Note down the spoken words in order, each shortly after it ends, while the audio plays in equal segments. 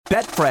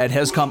Betfred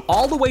has come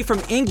all the way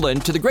from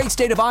England to the great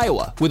state of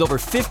Iowa with over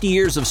 50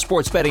 years of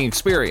sports betting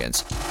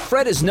experience.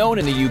 Fred is known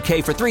in the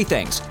UK for three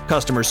things: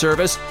 customer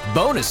service,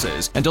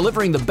 bonuses, and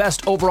delivering the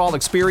best overall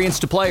experience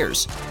to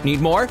players.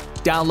 Need more?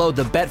 Download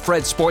the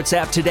Betfred Sports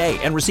app today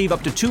and receive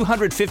up to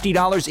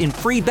 $250 in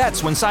free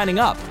bets when signing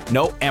up.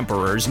 No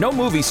emperors, no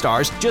movie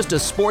stars, just a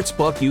sports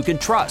book you can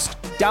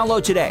trust.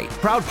 Download today.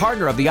 Proud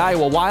partner of the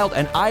Iowa Wild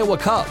and Iowa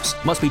Cubs.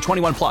 Must be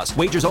 21 plus.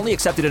 Wagers only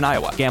accepted in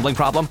Iowa. Gambling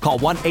problem? Call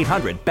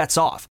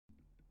 1-800-BETS-OFF.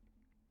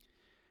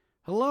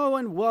 Hello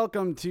and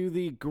welcome to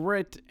the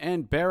Grit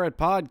and Barrett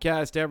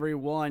podcast,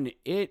 everyone.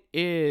 It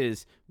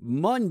is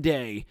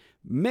Monday,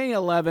 May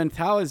 11th.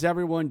 How is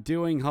everyone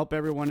doing? Hope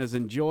everyone has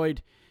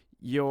enjoyed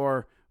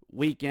your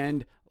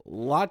weekend.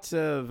 Lots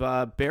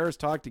of Bears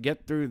talk to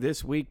get through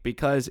this week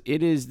because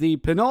it is the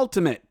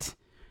penultimate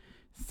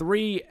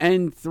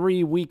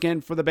 3-3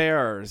 weekend for the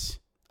Bears.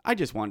 I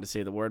just wanted to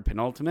say the word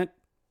penultimate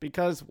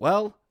because,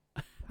 well,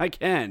 I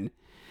can.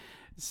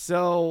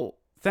 So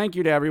thank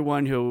you to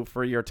everyone who,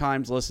 for your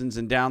times, listens,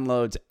 and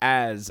downloads.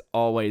 As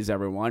always,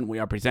 everyone, we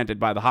are presented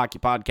by the Hockey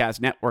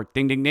Podcast Network.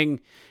 Ding, ding, ding.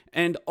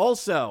 And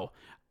also,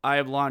 I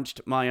have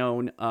launched my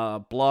own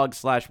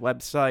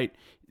blog/website,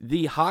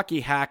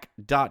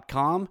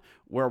 thehockeyhack.com,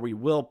 where we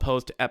will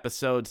post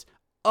episodes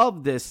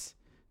of this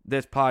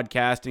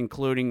podcast,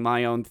 including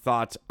my own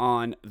thoughts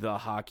on the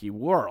hockey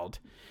world.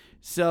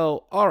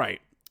 So, all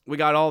right, we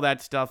got all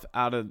that stuff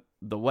out of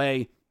the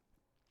way.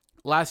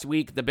 Last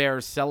week, the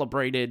Bears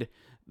celebrated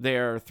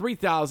their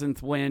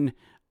 3,000th win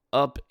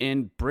up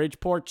in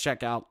Bridgeport.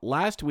 Check out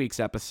last week's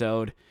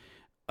episode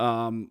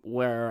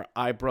where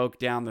I broke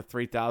down the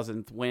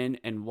 3,000th win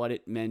and what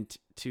it meant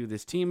to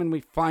this team, and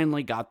we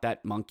finally got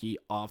that monkey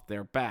off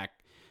their back.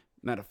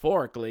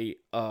 Metaphorically,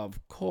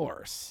 of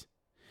course.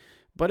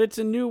 But it's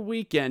a new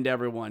weekend,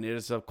 everyone. It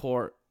is, of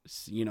course,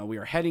 we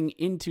are heading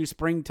into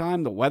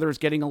springtime. The weather's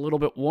getting a little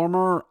bit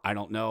warmer. I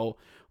don't know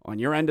on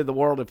your end of the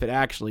world if it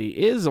actually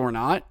is or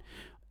not.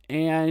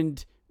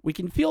 And we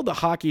can feel the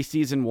hockey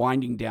season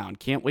winding down.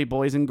 Can't we,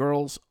 boys and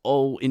girls?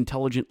 Oh,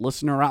 intelligent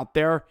listener out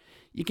there.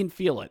 You can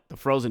feel it. The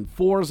Frozen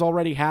Four's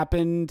already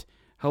happened.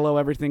 Hello,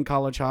 everything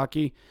college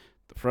hockey.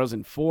 The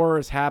Frozen Four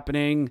is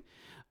happening.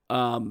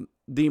 The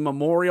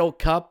Memorial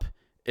Cup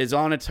is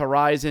on its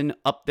horizon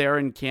up there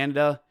in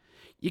Canada.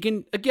 You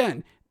can,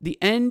 again, the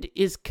end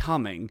is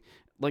coming.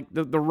 Like,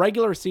 the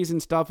regular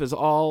season stuff is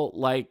all,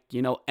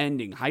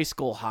 ending. High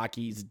school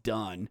hockey's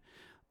done.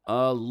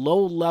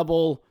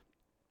 Low-level,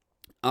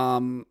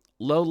 let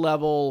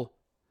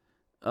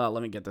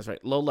me get this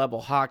right.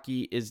 Low-level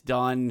hockey is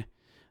done.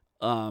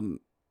 And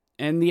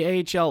the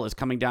AHL is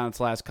coming down its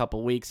last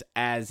couple weeks,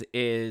 as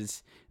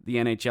is the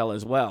NHL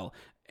as well.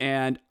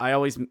 And I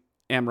always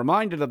am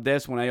reminded of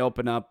this when I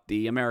open up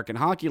the American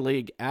Hockey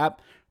League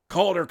app.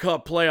 Calder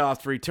Cup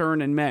playoffs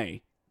return in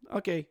May.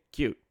 Okay,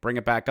 cute. Bring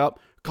it back up.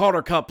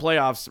 Calder Cup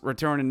playoffs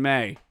return in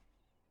May.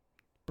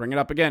 Bring it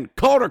up again.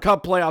 Calder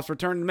Cup playoffs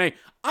return in May.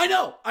 I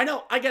know. I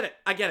get it.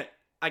 I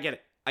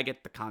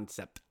get the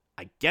concept.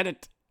 I get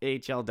it.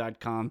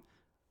 AHL.com.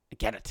 I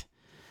get it.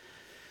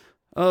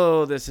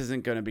 Oh, this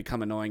isn't going to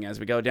become annoying as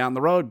we go down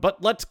the road,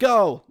 but let's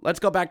go. Let's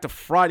go back to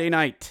Friday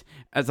night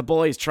as the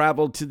boys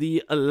traveled to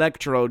the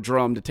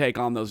Electrodrome to take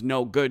on those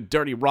no good,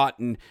 dirty,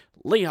 rotten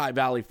Lehigh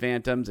Valley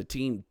Phantoms, a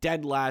team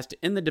dead last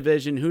in the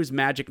division whose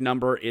magic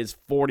number is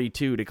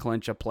 42 to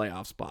clinch a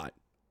playoff spot.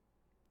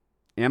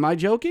 Am I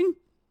joking?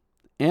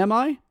 Am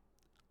I?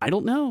 I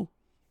don't know.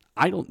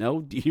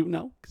 Do you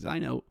know? Because I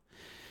know.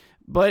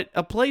 But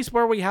a place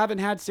where we haven't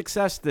had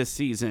success this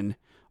season.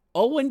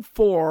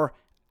 0-4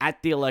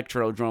 at the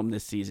Electrodrome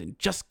this season.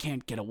 Just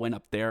can't get a win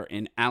up there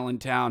in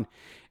Allentown.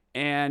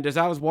 And as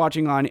I was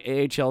watching on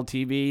AHL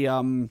TV,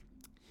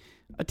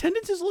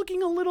 attendance is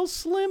looking a little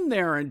slim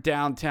there in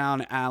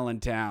downtown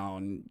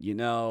Allentown.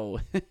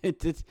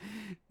 It's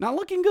not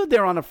looking good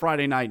there on a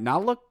Friday night.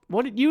 Not look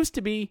what it used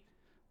to be.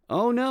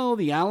 Oh no,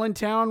 the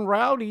Allentown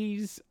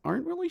Rowdies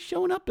aren't really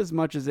showing up as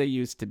much as they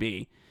used to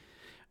be.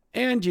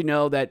 And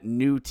that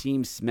new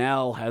team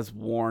smell has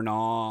worn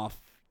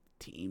off.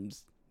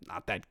 Team's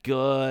not that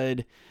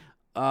good.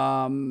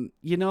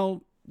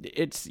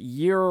 It's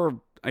year,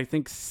 I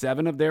think,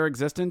 7 of their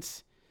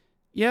existence.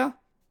 Yeah,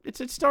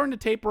 it's starting to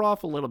taper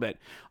off a little bit.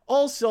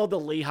 Also, the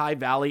Lehigh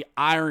Valley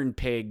Iron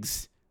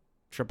Pigs,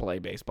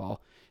 AAA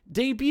baseball,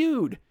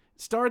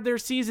 started their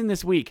season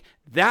this week.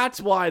 That's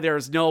why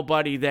there's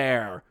nobody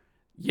there.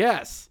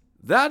 Yes,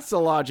 that's the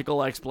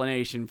logical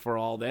explanation for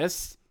all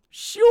this.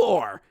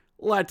 Sure,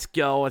 let's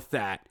go with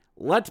that.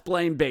 Let's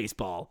blame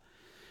baseball.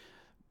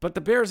 But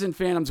the Bears and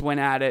Phantoms went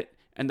at it,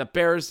 and the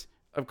Bears,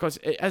 of course,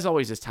 as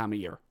always this time of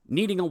year,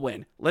 needing a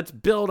win. Let's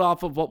build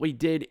off of what we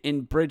did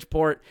in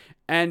Bridgeport.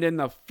 And in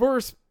the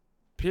first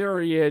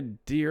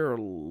period, dear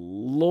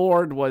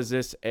Lord, was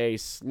this a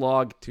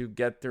slog to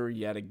get through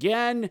yet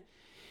again.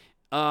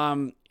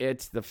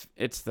 It's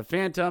the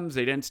Phantoms.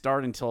 They didn't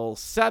start until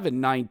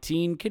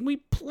 7:19. Can we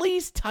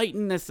please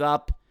tighten this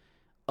up?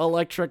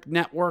 Electric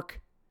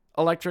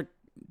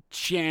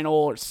channel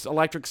or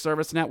electric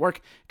service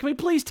network. Can we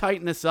please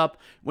tighten this up?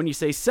 When you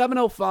say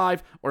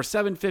 7:05 or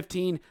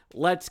 7:15,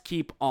 let's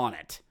keep on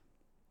it.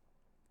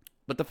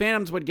 But the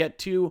Phantoms would get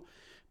 2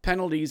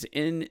 penalties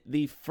in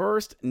the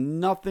first.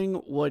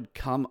 Nothing would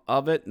come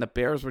of it, and the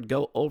Bears would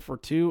go 0 for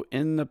 2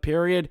 in the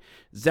period.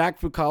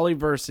 Zach Fucale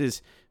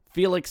versus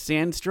Felix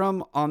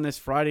Sandstrom on this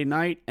Friday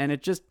night, and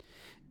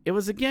it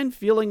was again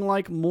feeling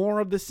like more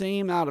of the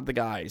same out of the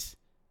guys.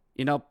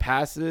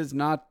 Passes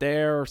not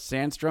there.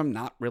 Sandstrom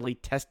not really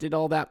tested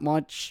all that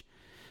much.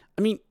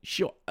 I mean,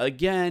 sure,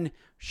 again,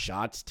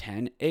 shots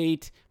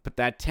 10-8, but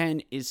that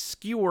 10 is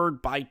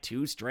skewered by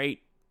 2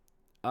 straight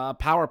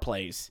power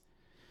plays.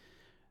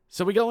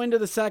 So we go into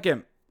the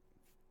second,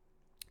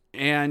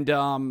 and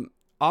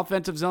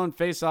offensive zone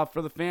faceoff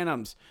for the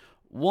Phantoms.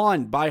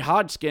 Won by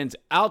Hodgkins,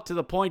 out to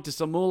the point to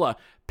Samula.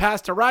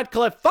 Pass to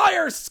Ratcliffe,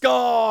 fires,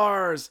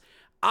 scores!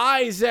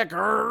 Isaac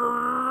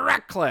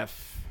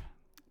Ratcliffe.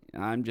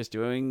 I'm just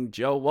doing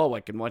Joe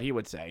Wowick and what he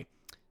would say.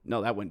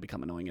 No, that wouldn't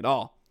become annoying at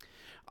all.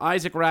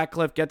 Isaac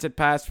Ratcliffe gets it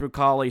past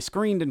Fucale,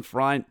 screened in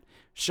front,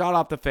 shot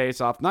off the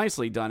faceoff.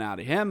 Nicely done out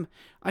of him.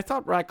 I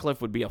thought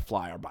Ratcliffe would be a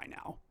flyer by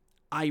now.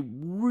 I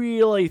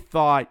really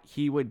thought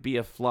he would be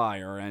a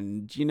flyer,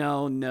 and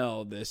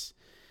no, this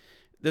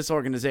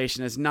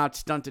organization has not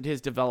stunted his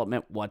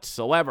development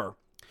whatsoever.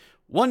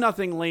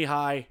 1-0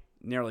 Lehigh,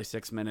 nearly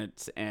 6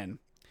 minutes in.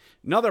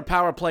 Another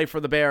power play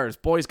for the Bears.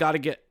 Boys got to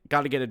get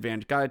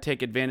advantage. Got to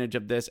take advantage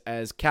of this,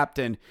 as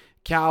Captain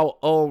Cal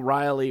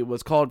O'Reilly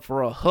was called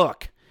for a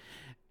hook.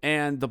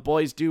 And the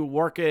boys do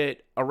work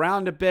it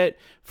around a bit.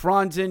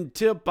 Franzen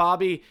to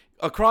Bobby.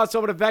 Across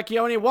over to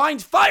Vecchione.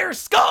 Winds, fires,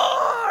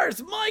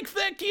 scores! Mike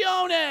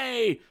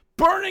Vecchione!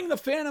 Burning the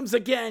Phantoms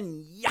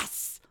again.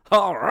 Yes!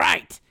 All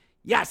right.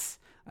 Yes.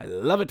 I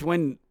love it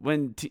when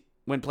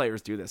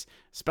players do this,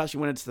 especially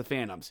when it's the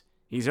Phantoms.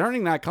 He's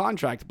earning that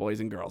contract, boys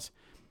and girls.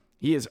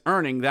 He is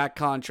earning that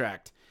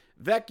contract.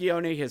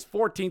 Vecchione, his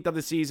 14th of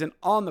the season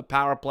on the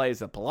power play,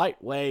 is a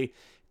polite way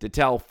to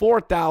tell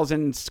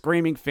 4,000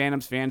 screaming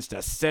Phantoms fans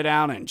to sit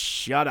down and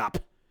shut up.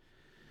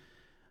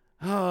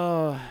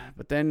 Oh,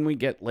 but then we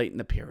get late in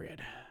the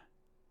period.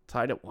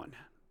 Tied at 1.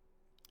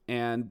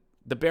 And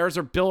the Bears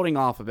are building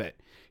off of it,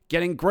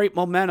 getting great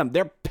momentum.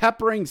 They're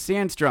peppering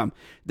Sandstrom.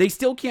 They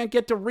still can't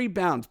get to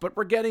rebounds, but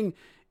we're getting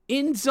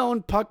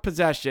in-zone puck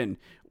possession.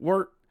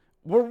 We're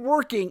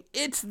working.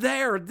 It's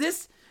there.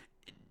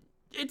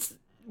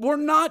 We're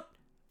not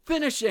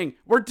finishing.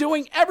 We're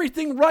doing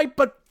everything right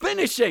but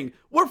finishing.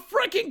 We're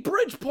freaking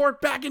Bridgeport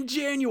back in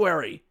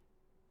January.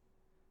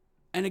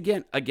 And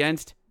again,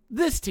 against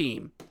this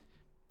team.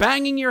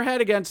 Banging your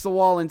head against the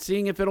wall and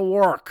seeing if it'll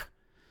work.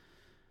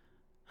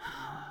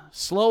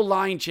 Slow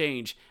line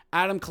change.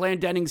 Adam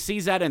Clendenning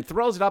sees that and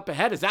throws it up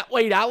ahead. Is that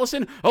Wade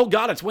Allison? Oh,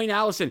 God, it's Wayne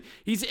Allison.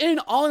 He's in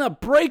on a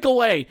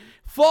breakaway.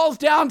 Falls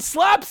down,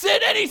 slaps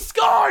it, and he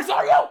scores.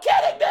 Are you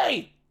kidding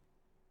me?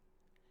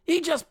 He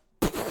just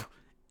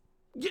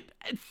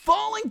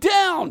falling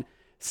down.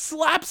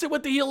 Slaps it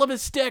with the heel of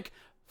his stick.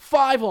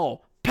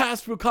 5-0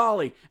 past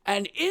Fucale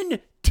and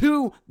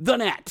into the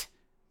net.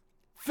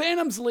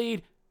 Phantoms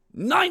lead.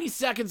 90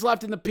 seconds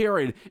left in the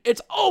period. It's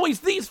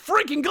always these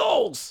freaking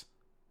goals.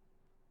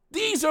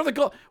 These are the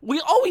goals. We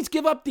always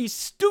give up these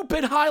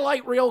stupid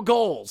highlight reel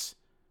goals.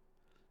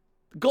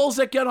 Goals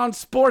that get on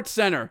Sports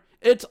Center.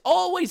 It's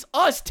always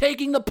us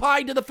taking the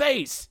pie to the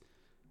face.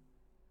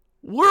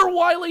 We're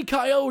Wile E.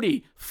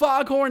 Coyote,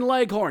 Foghorn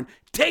Leghorn,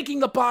 taking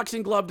the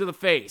boxing glove to the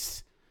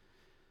face.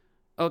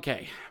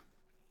 Okay.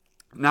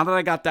 Now that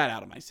I got that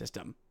out of my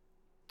system,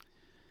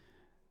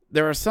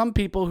 there are some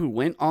people who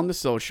went on the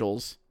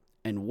socials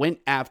and went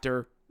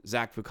after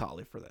Zach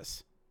Fucale for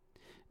this.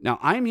 Now,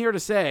 I'm here to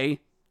say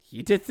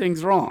he did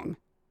things wrong,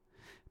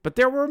 but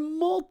there were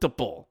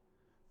multiple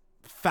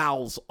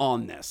fouls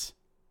on this.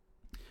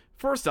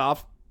 First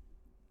off,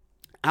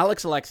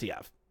 Alex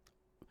Alexiev.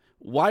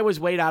 Why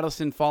was Wade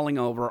Adelson falling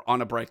over on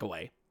a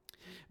breakaway?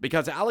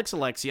 Because Alex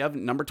Alexiev,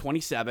 number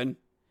 27,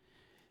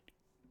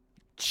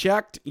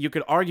 checked, you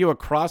could argue a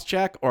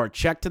cross-check or a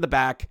check to the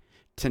back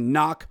to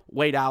knock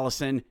Wade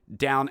Allison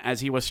down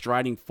as he was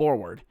striding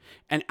forward.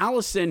 And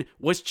Allison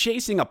was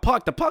chasing a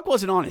puck. The puck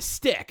wasn't on his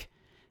stick.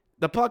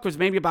 The puck was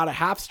maybe about a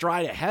half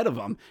stride ahead of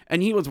him,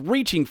 and he was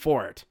reaching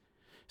for it.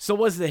 So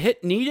was the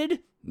hit needed?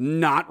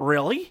 Not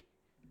really.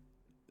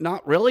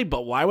 Not really,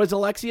 but why was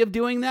Alexiev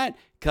doing that?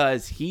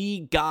 Because he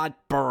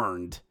got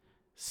burned.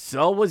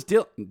 So was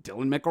Dylan.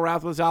 Dylan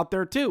McElrath was out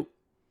there too.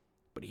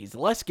 But he's the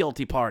less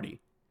guilty party.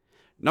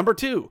 Number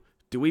 2,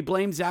 do we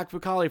blame Zach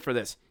Fucale for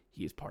this?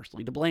 He is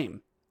partially to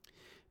blame.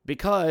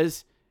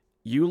 Because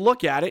you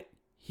look at it,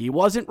 he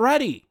wasn't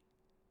ready.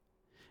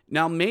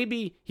 Now,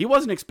 maybe he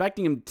wasn't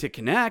expecting him to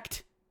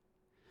connect,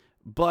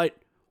 but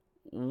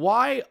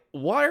why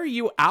are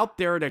you out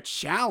there to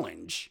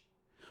challenge?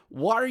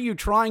 Why are you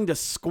trying to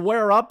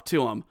square up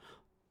to him?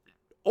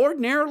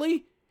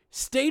 Ordinarily,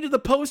 stay to the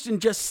post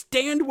and just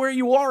stand where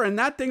you are, and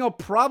that thing will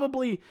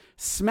probably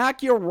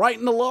smack you right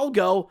in the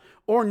logo,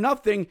 or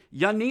nothing.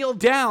 You kneel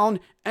down,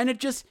 and it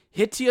just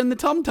hits you in the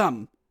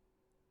tum-tum.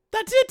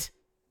 That's it.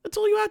 That's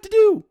all you have to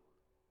do.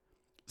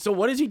 So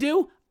what does he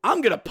do?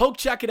 I'm going to poke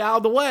check it out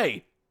of the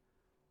way.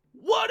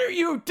 What are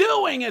you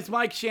doing? As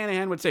Mike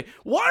Shanahan would say.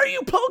 Why are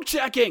you poke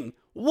checking?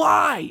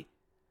 Why?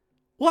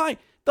 Why?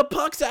 The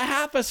puck's a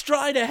half a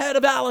stride ahead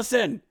of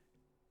Allison.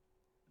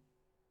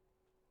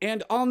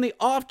 And on the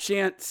off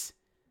chance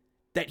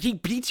that he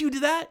beats you to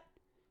that,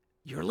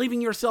 you're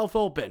leaving yourself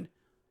open.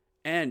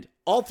 And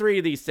all three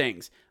of these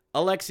things,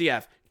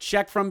 Alexiev,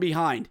 check from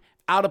behind,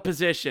 out of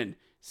position.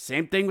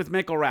 Same thing with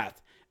Mickelrath.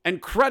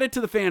 And credit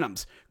to the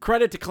Phantoms.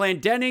 Credit to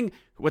Clendening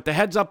with the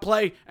heads-up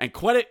play, and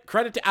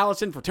credit to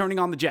Allison for turning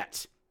on the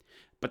Jets.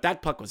 But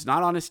that puck was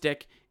not on his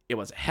stick. It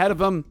was ahead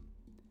of him.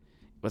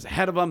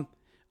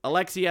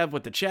 Alexiev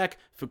with the check,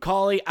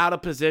 Fucali out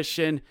of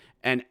position,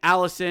 and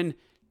Allison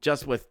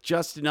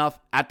just enough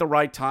at the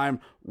right time,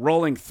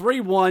 rolling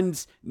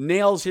 3-1s,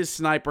 nails his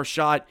sniper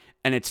shot,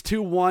 and it's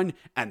 2-1,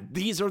 and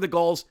these are the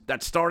goals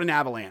that start an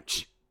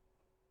avalanche.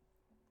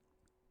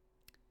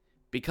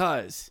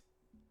 Because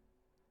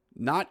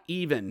not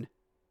even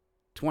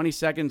 20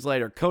 seconds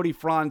later, Cody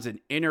Franzen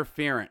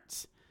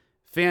interference.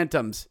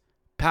 Phantoms,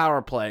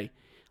 power play.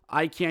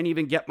 I can't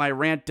even get my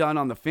rant done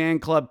on the fan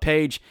club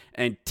page,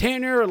 and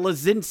Tanner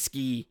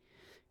Lazinski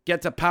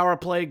gets a power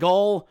play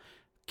goal.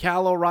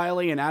 Cal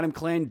O'Reilly and Adam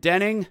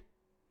Clendening.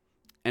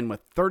 And with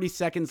 30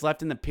 seconds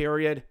left in the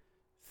period,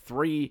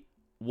 3-1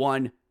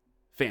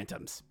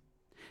 Phantoms.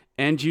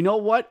 And you know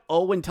what,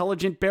 oh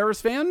intelligent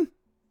Bears fan?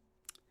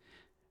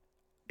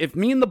 If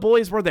me and the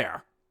boys were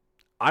there,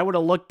 I would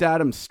have looked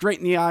at him straight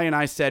in the eye and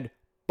I said,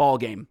 ball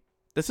game.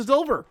 This is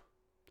over.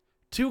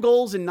 2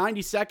 goals in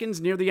 90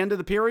 seconds near the end of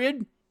the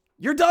period.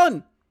 You're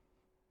done.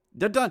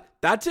 They're done.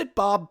 That's it,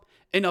 Bob.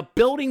 In a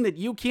building that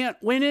you can't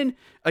win in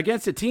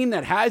against a team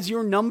that has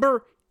your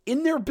number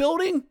in their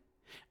building.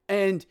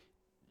 And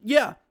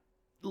yeah,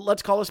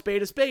 let's call a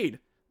spade a spade.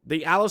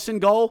 The Allison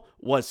goal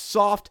was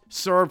soft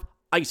serve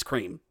ice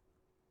cream.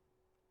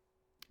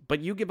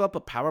 But you give up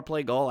a power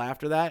play goal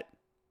after that.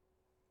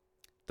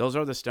 Those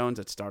are the stones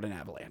that start an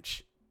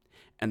avalanche.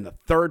 And the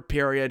third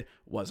period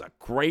was a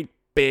great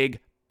big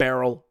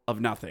barrel of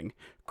nothing.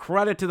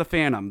 Credit to the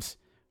Phantoms.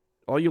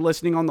 All you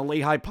listening on the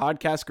Lehigh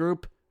podcast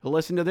group who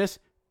listen to this,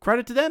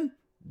 credit to them.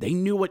 They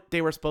knew what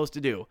they were supposed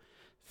to do.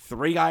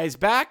 3 guys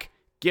back,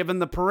 given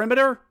the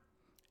perimeter,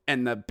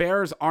 and the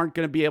Bears aren't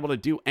going to be able to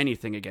do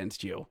anything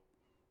against you.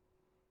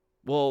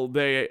 Well,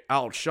 they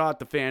outshot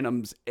the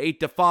Phantoms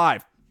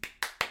 8-5.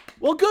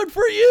 Well, good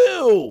for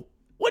you.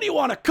 What do you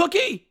want, a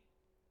cookie?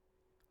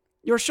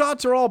 Your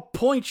shots are all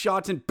point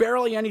shots and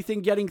barely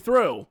anything getting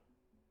through.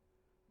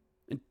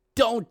 And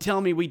don't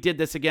tell me we did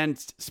this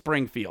against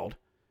Springfield.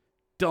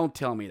 Don't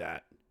tell me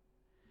that.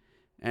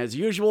 As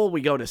usual,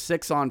 we go to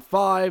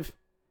 6-on-5.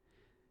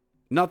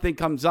 Nothing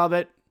comes of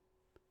it.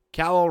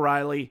 Cal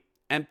O'Reilly,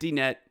 empty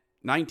net,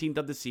 19th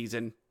of the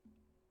season.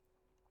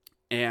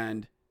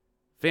 And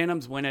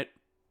Phantoms win it.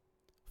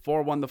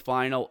 4-1 the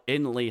final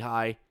in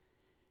Lehigh.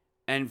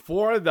 And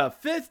for the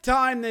 5th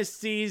time this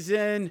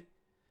season,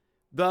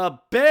 the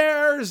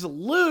Bears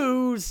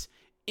lose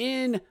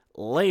in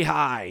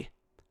Lehigh.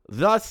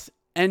 Thus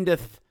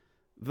endeth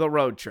the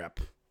road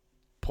trip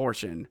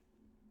portion.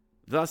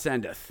 Thus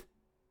endeth.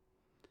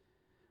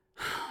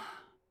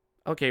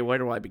 Okay, where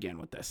do I begin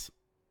with this?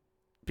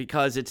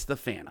 Because it's the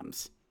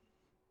Phantoms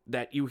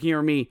that you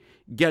hear me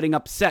getting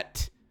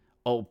upset,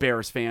 oh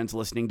Bears fans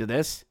listening to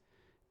this.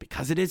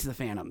 Because it is the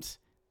Phantoms.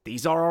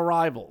 These are our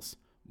rivals.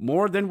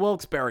 More than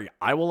Wilkes-Barre,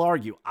 I will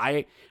argue.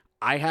 I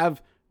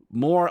have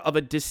more of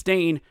a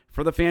disdain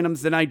for the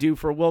Phantoms than I do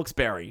for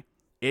Wilkes-Barre.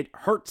 It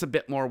hurts a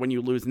bit more when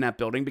you lose in that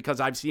building because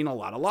I've seen a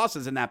lot of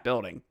losses in that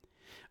building.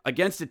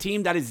 Against a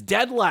team that is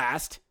dead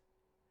last,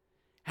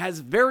 has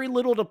very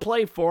little to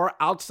play for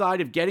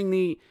outside of getting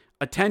the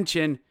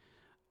attention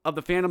of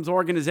the Phantoms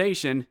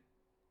organization,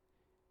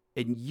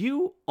 and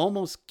you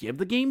almost give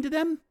the game to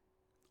them?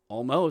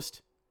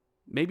 Almost.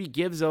 Maybe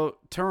gives a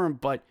term,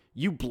 but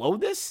you blow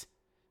this?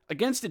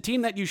 Against a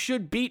team that you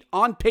should beat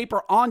on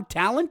paper, on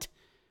talent?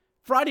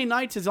 Friday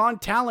nights is on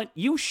talent.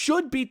 You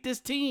should beat this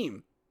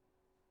team.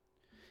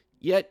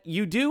 Yet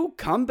you do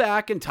come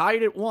back and tie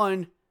it at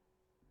 1.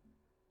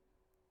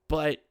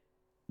 But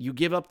you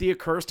give up the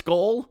accursed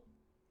goal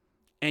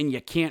and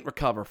you can't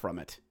recover from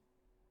it.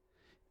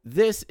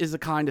 This is the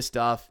kind of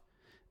stuff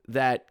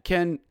that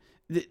can...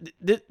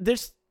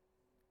 This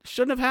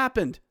shouldn't have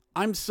happened.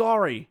 I'm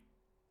sorry.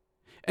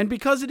 And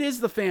because it is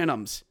the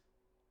Phantoms,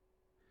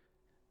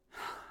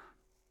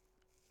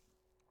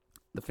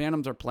 the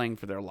Phantoms are playing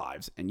for their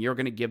lives, and you're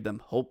going to give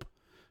them hope.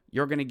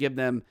 You're going to give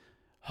them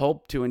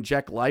hope to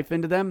inject life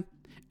into them.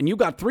 And you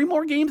got 3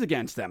 more games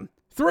against them.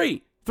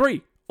 3.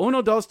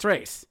 Uno, dos,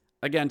 tres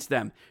against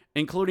them,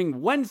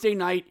 including Wednesday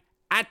night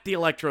at the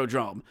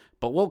Electrodrome.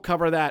 But we'll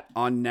cover that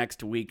on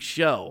next week's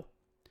show.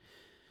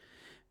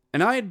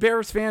 And I had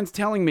Bears fans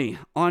telling me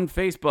on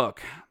Facebook,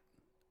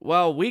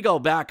 well, we go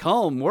back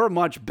home. We're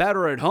much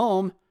better at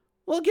home.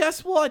 Well,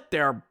 guess what?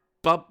 They're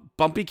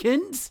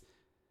bumpykins.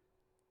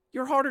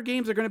 Your harder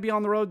games are going to be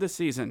on the road this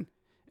season,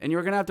 and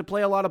you're going to have to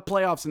play a lot of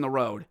playoffs in the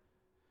road.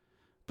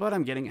 But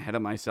I'm getting ahead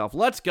of myself.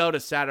 Let's go to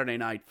Saturday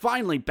night.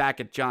 Finally back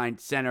at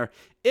Giants Center.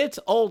 It's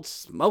Old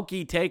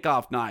Smoky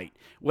Takeoff Night,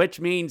 which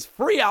means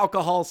free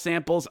alcohol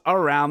samples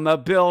around the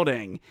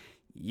building.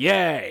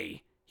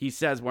 Yay, he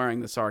says,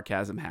 wearing the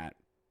sarcasm hat.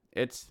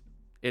 It's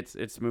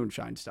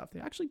moonshine stuff. They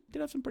actually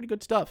did have some pretty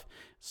good stuff.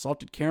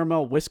 Salted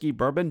caramel, whiskey,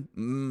 bourbon.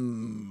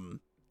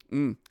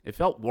 It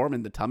felt warm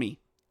in the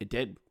tummy. It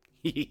did.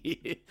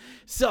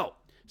 So,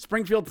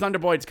 Springfield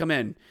Thunderboys come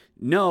in.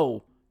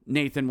 No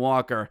Nathan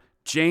Walker.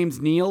 James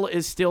Neal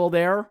is still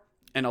there,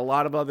 and a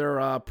lot of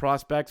other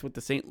prospects with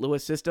the St.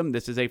 Louis system.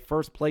 This is a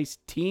first-place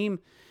team,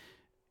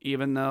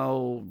 even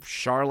though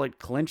Charlotte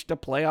clinched a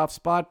playoff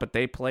spot, but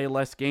they play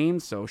less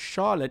games, so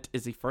Charlotte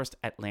is the first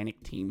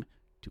Atlantic team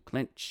to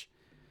clinch.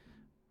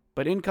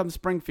 But in comes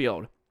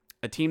Springfield,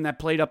 a team that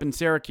played up in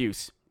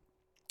Syracuse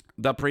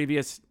the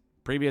previous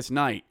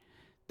night,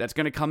 that's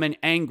going to come in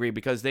angry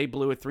because they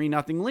blew a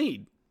 3-0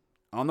 lead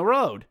on the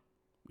road.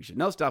 We should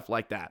know stuff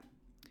like that.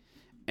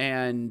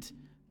 And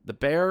the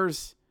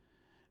Bears,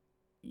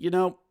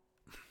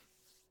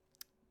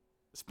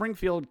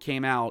 Springfield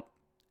came out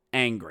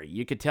angry.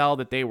 You could tell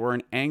that they were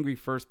an angry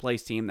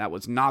first-place team that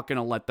was not going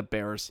to let the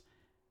Bears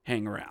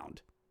hang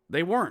around.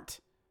 They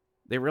weren't.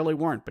 They really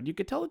weren't. But you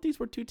could tell that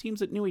these were two teams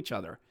that knew each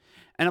other.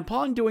 And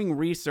upon doing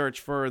research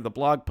for the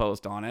blog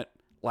post on it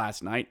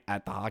last night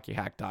at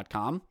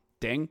thehockeyhack.com,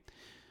 ding,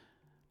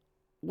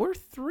 we're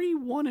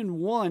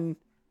 3-1-1.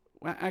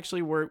 Well,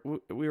 actually, we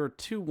were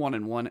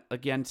 2-1-1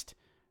 against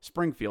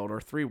Springfield,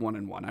 or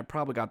 3-1-1. I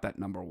probably got that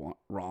number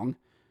wrong.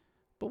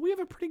 But we have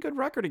a pretty good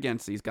record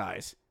against these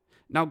guys.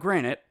 Now,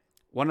 granted,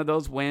 one of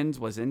those wins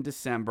was in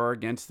December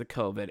against the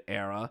COVID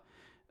era.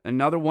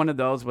 Another one of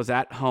those was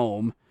at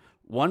home.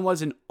 One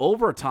was an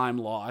overtime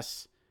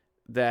loss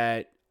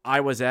that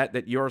I was at,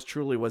 that yours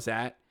truly was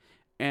at.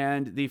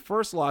 And the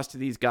first loss to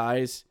these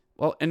guys,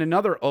 well, and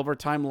another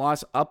overtime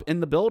loss up in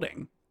the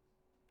building.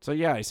 So,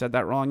 yeah, I said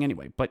that wrong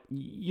anyway. But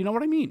you know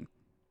what I mean.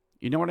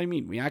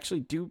 We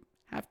actually do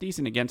half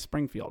decent against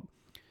Springfield.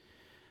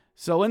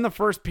 So, in the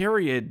first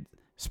period,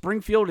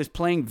 Springfield is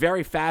playing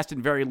very fast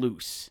and very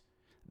loose.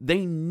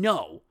 They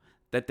know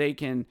that they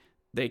can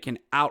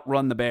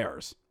outrun the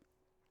Bears.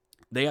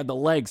 They have the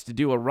legs to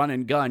do a run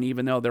and gun,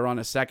 even though they're on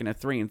a second of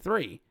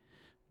 3-3.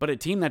 But a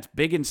team that's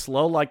big and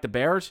slow like the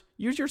Bears,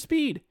 use your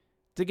speed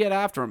to get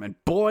after them. And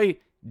boy,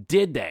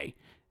 did they.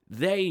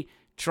 They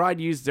tried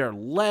to use their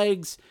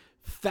legs,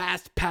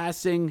 fast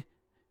passing,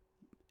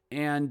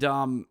 and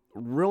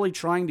really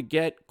trying to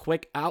get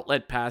quick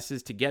outlet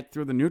passes to get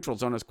through the neutral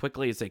zone as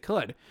quickly as they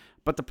could.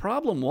 But the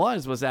problem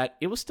was that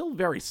it was still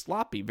very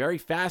sloppy, very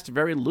fast,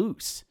 very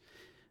loose.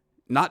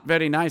 Not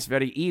very nice,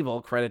 very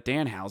evil, credit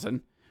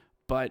Danhausen.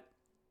 But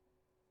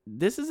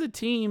this is a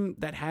team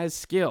that has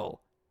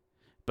skill.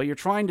 But you're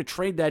trying to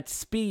trade that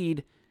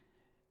speed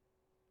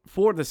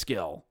for the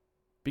skill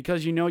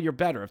because you know you're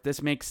better, if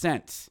this makes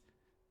sense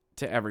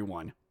to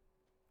everyone.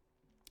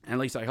 At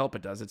least I hope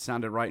it does. It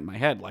sounded right in my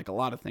head, like a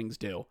lot of things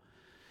do.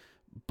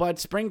 But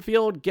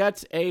Springfield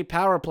gets a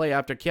power play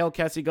after Cale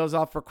Kessie goes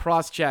off for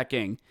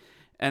cross-checking.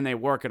 And they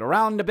work it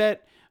around a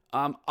bit.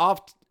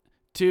 Off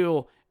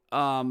to,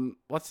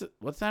 what's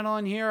that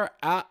on here?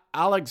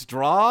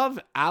 Alexandrov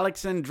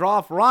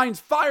Rhines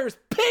fires,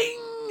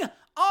 ping!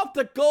 Off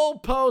the goal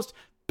post,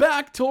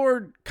 back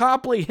toward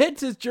Copley, hits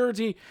his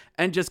jersey,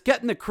 and just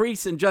get in the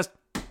crease and just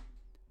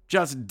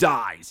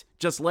dies.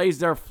 Just lays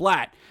there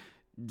flat.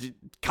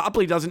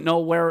 Copley doesn't know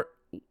where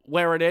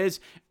it is,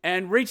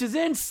 and reaches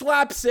in,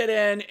 slaps it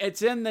in.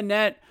 It's in the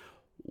net.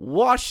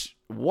 Wash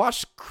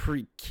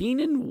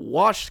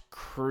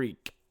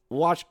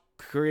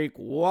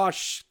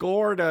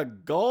scored a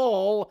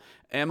goal.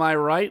 Am I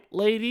right,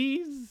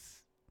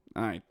 ladies?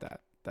 All right,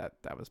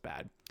 that was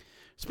bad.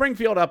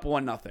 Springfield up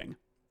 1-0.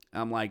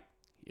 I'm like,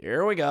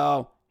 here we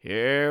go.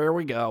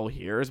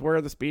 Here's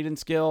where the speed and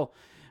skill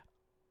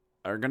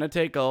are going to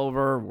take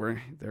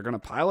over. They're going to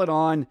pile it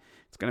on.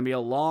 It's going to be a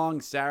long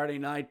Saturday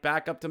night.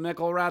 Back up to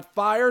Mickelrath.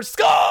 Fires.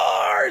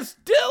 Scores!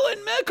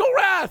 Dylan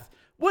Mickelrath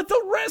with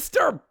the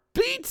wrister.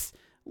 Beats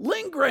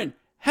Lindgren.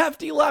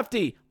 Hefty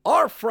lefty.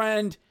 Our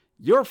friend,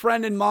 your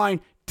friend and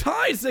mine,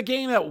 ties the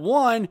game at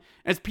 1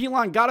 as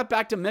Pilon got it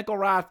back to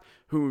Mickelrath,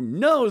 who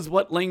knows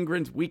what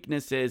Lindgren's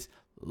weakness is.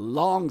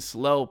 Long,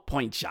 slow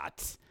point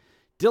shots.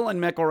 Dylan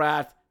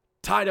Mickelrath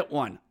tied at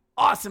 1.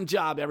 Awesome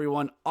job,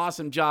 everyone.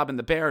 Awesome job. And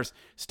the Bears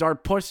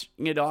start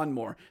pushing it on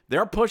more.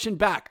 They're pushing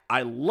back.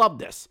 I love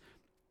this.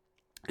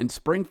 And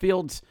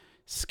Springfield's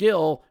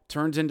skill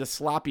turns into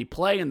sloppy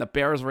play, and the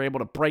Bears are able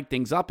to break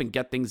things up and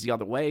get things the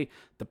other way.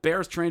 The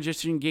Bears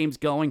transition game's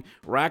going.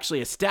 We're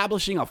actually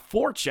establishing a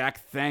forecheck,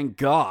 thank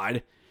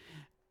God.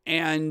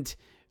 And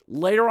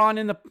later on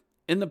in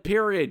the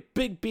period,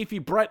 big beefy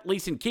Brett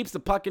Leeson keeps the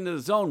puck into the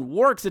zone,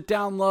 works it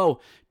down low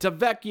to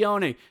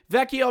Vecchione.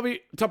 Vecchione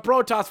to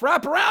Protas,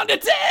 wrap around,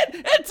 it's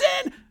in!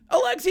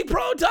 Alexi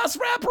Protas,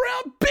 wrap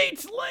around,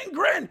 beats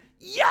Lindgren!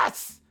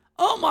 Yes!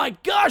 Oh my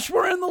gosh,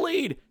 we're in the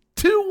lead!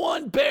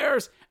 2-1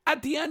 Bears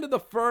at the end of the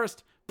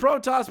first.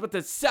 Protas with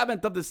his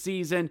 7th of the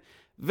season.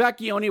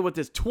 Vecchione with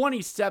his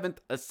 27th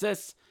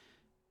assist.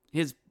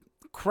 His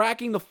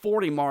cracking the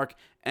 40 mark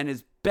and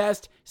his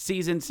best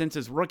season since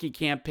his rookie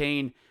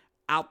campaign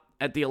out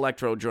at the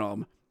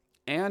Electrodrome.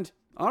 And,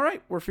 all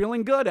right, we're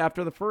feeling good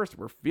after the first.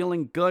 We're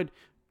feeling good.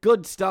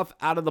 Good stuff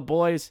out of the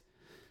boys.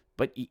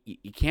 But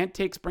you can't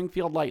take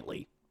Springfield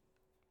lightly.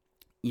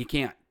 You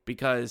can't,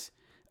 because,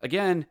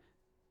 again,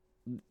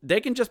 they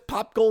can just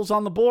pop goals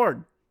on the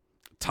board.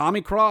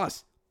 Tommy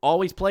Cross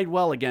always played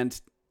well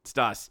against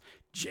us.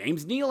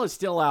 James Neal is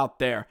still out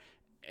there.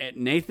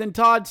 Nathan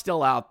Todd's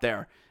still out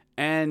there.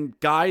 And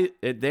they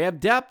have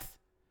depth.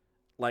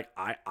 Like,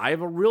 I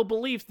have a real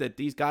belief that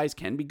these guys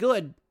can be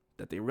good,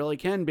 that they really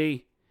can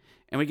be.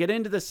 And we get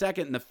into the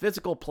second, and the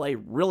physical play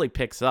really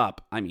picks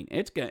up. I mean,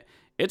 it's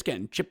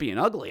getting chippy and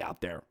ugly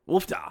out there.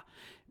 Oofda.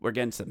 We're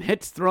getting some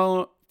hits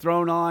thrown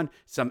on.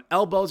 Some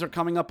elbows are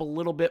coming up a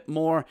little bit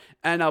more.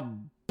 And a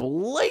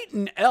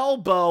blatant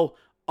elbow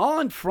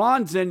on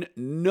Franzen.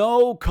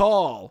 No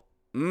call.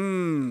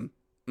 You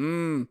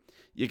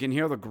can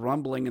hear the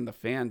grumbling in the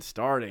fans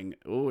starting.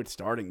 Ooh, it's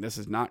starting. This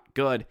is not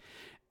good.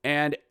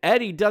 And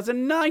Eddie does a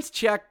nice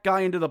check.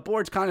 Guy into the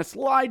boards, kind of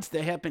slides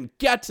the hip and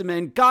gets him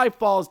in. Guy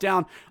falls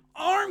down.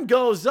 Arm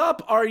goes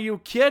up. Are you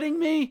kidding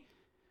me?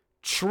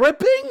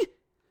 Tripping?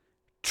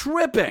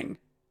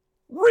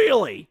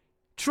 Really?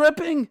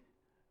 Tripping?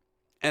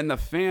 And the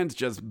fans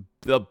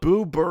the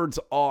boo birds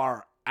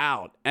are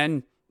out.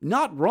 And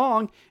not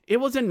wrong. It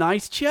was a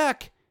nice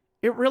check.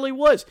 It really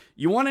was.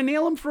 You want to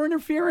nail him for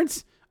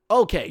interference?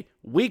 Okay,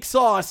 weak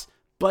sauce,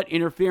 but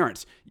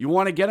interference. You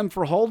want to get him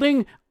for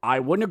holding? I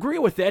wouldn't agree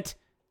with it.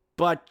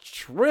 But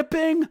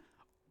tripping?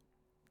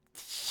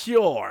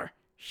 Sure.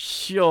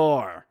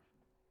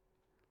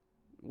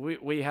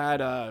 We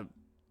had a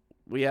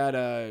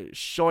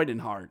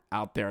Scheudenhart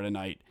out there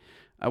tonight.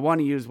 I want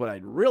to use what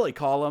I'd really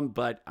call him,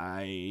 but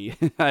I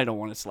don't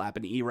want to slap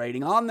an E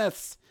rating on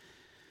this.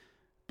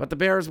 But the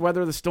Bears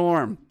weather the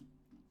storm.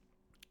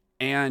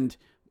 And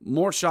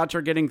more shots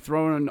are getting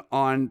thrown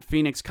on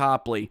Phoenix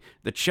Copley.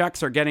 The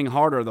checks are getting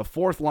harder. The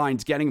fourth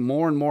line's getting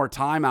more and more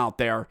time out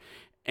there.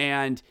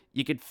 And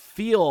you could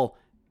feel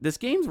this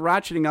game's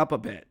ratcheting up a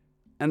bit.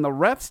 And the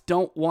refs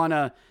don't want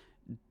to...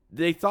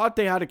 They thought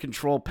they had a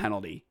control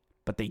penalty,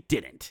 but they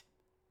didn't.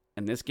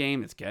 And this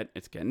game, it's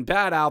getting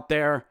bad out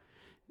there.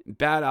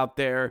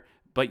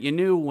 But you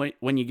knew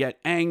when you get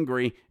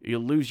angry, you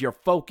lose your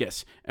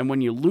focus. And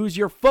when you lose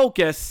your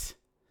focus...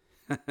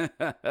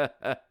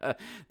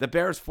 the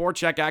Bears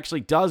forecheck actually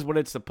does what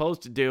it's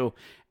supposed to do,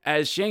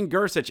 as Shane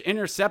Gersich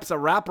intercepts a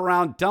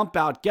wraparound dump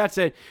out, gets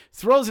it,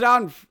 throws it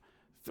out,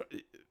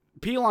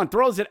 Pilon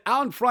throws it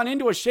out in front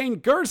into a Shane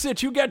Gersich,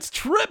 who gets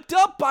tripped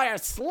up by a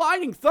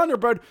sliding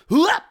Thunderbird,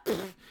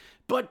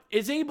 but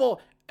is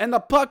able, and the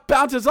puck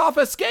bounces off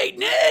a skate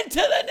and into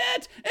the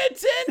net.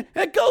 It's in.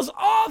 It goes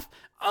off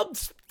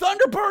of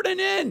Thunderbird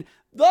and in.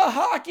 The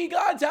hockey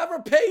gods have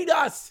repaid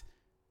us.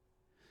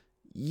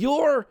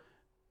 Your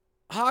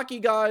hockey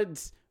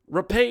gods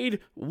repaid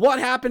what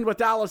happened with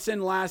Allison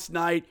last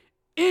night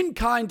in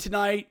kind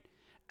tonight,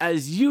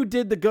 as you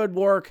did the good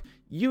work,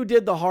 you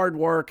did the hard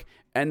work,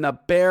 and the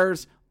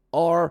Bears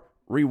are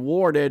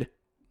rewarded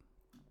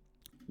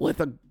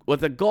with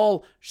a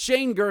goal.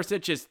 Shane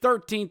Gersich is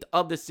 13th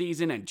of the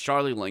season, and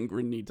Charlie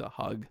Lindgren needs a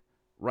hug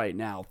right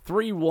now.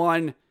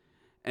 3-1,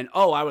 and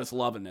I was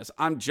loving this.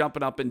 I'm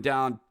jumping up and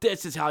down.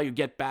 This is how you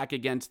get back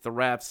against the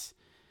refs.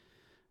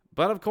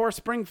 But, of course,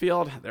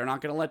 Springfield, they're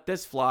not going to let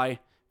this fly. A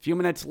few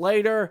minutes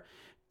later,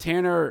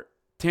 Tanner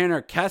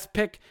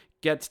Kespick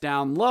gets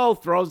down low,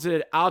 throws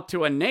it out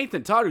to a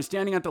Nathan Todd, who's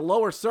standing at the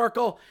lower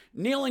circle.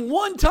 Kneeling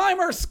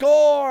one-timer,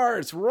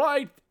 scores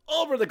right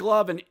over the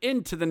glove and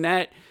into the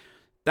net.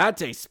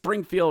 That's a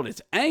Springfield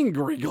is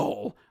angry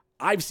goal.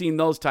 I've seen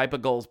those type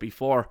of goals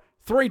before.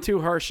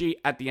 3-2 Hershey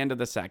at the end of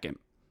the second.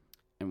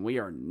 And we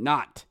are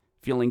not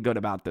feeling good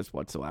about this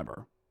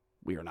whatsoever.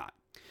 We are not.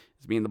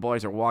 As me and the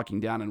boys are walking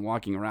down and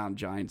walking around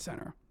Giant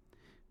Center,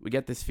 we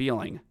get this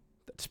feeling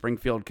that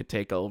Springfield could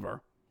take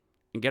over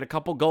and get a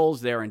couple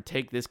goals there and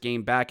take this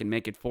game back and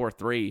make it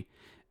 4-3.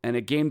 And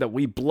a game that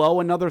we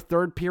blow another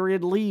third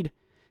period lead.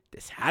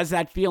 This has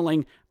that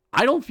feeling.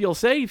 I don't feel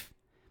safe.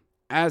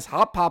 As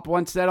Hop Pop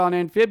once said on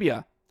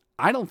Amphibia,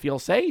 I don't feel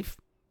safe.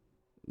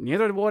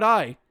 Neither would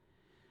I.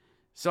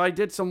 So I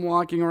did some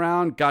walking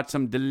around, got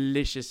some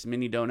delicious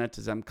mini donuts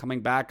as I'm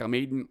coming back. I'm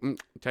eating,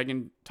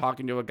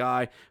 talking to a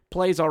guy.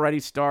 Play's already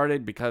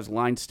started because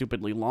line's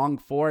stupidly long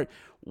for it.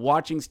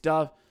 Watching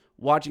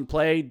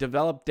play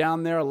develop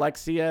down there.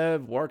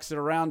 Alexiev works it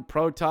around.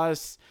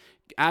 Protas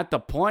at the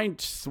point.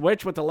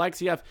 Switch with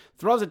Alexiev.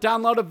 Throws it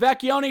down low to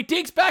Vecchione.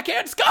 Deeks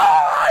backhand.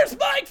 Scores!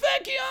 Mike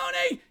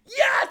Vecchione!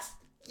 Yes!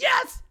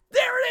 Yes!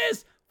 There it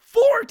is!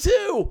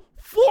 4-2!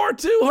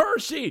 4-2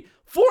 Hershey!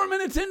 4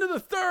 minutes into the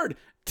third.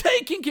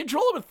 Taking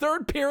control of a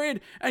third period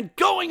and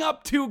going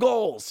up 2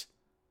 goals.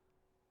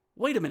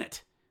 Wait a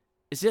minute.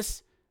 Is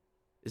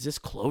this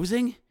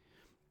closing?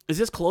 Is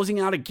this closing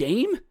out a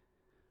game?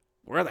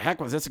 Where the heck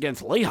was this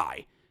against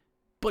Lehigh?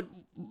 But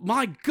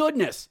my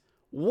goodness,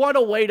 what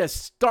a way to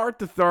start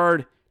the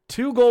third.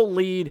 2-goal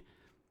lead.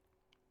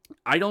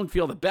 I don't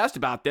feel the best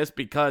about this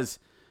because,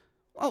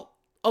 well,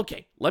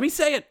 Okay, let me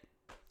say it.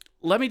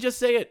 Let me just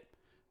say it.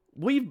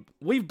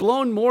 We've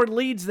blown more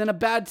leads than a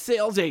bad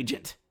sales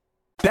agent.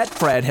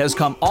 Betfred has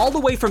come all the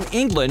way from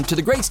England to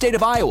the great state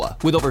of Iowa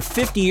with over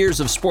 50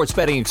 years of sports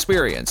betting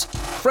experience.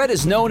 Fred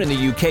is known in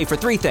the UK for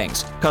three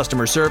things: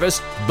 customer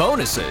service,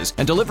 bonuses,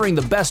 and delivering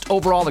the best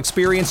overall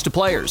experience to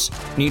players.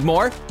 Need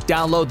more?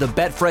 Download the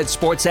Betfred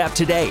Sports app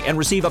today and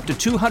receive up to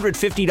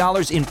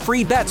 $250 in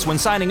free bets when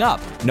signing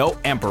up. No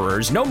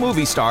emperors, no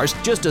movie stars,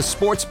 just a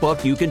sports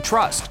book you can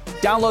trust.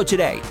 Download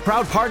today.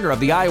 Proud partner of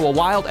the Iowa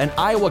Wild and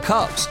Iowa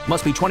Cubs.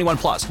 Must be 21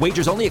 plus.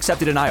 Wagers only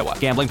accepted in Iowa.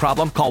 Gambling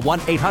problem? Call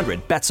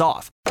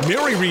 1-800-BETS-OFF.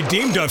 Mary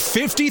redeemed a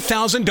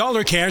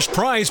 $50,000 cash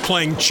prize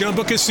playing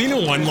Chumba Casino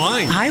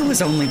online. I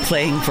was only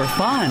playing for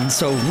fun,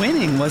 so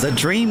winning was a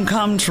dream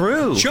come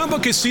true. Chumba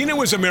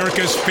Casino is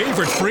America's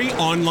favorite free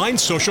online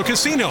social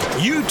casino.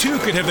 You too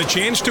could have the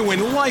chance to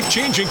win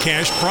life-changing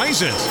cash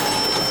prizes.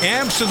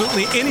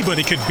 Absolutely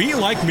anybody could be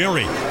like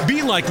Mary.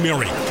 Be like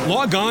Mary.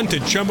 Log on to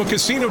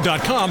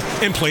ChumbaCasino.com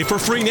and play for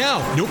free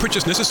now. No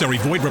purchase necessary.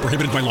 Void where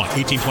prohibited by law.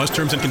 18 plus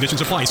terms and conditions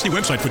apply. See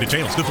website for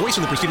details. The voice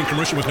in the preceding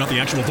commercial was not the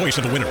actual voice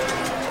of the winner.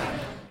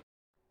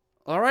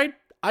 All right,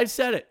 I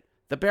said it.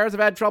 The Bears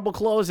have had trouble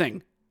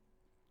closing.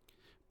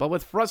 But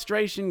with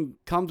frustration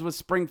comes with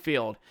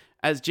Springfield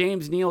as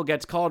James Neal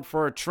gets called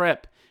for a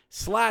trip.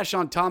 Slash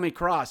on Tommy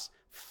Cross.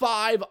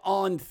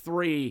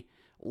 5-on-3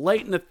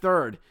 late in the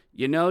third.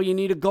 You know you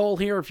need a goal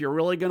here if you're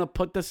really going to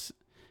put this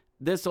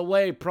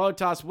away.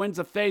 Protas wins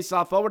the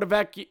faceoff over to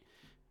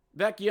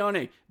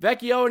Vecchione.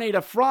 Vecchione to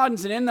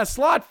Franzen in the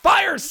slot.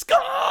 Fires!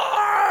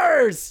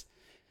 Scores!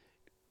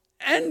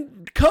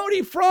 And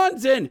Cody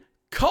Franzen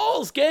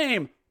calls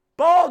game.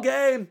 Ball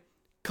game.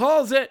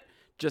 Calls it.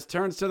 Just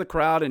turns to the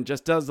crowd and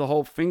just does the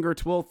whole finger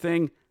twirl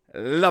thing.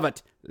 Love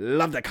it.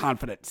 Love the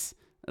confidence.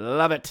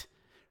 Love it.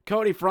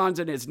 Cody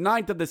Franzen is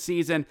 9th of the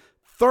season.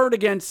 3rd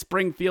against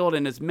Springfield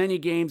in as many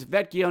games.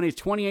 Vecchione's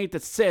 28th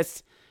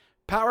assists.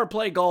 Power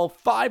play goal.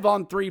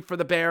 5-on-3 for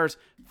the Bears.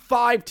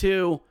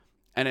 5-2.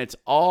 And it's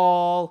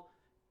all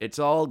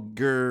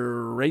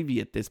gravy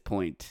at this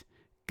point.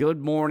 Good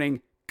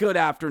morning, good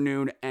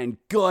afternoon, and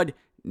good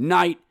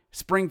night,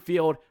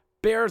 Springfield.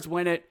 Bears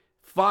win it.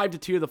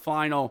 5-2 the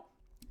final.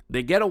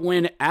 They get a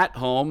win at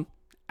home,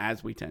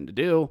 as we tend to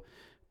do.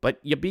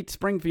 But you beat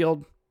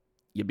Springfield.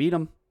 You beat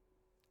them.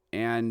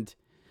 And,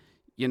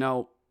 you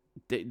know,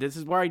 this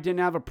is where I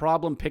didn't have a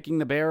problem picking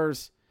the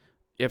Bears.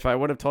 If I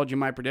would have told you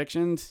my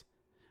predictions,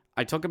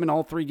 I took them in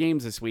all 3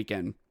 games this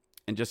weekend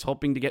and just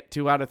hoping to get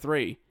 2 out of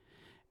 3.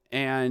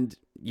 And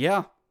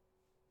yeah,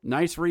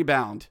 nice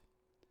rebound.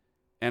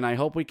 And I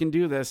hope we can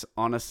do this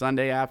on a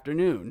Sunday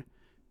afternoon,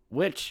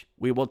 which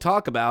we will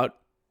talk about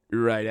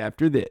right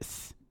after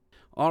this.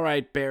 All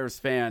right, Bears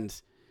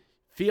fans,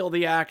 feel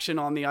the action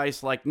on the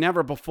ice like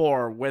never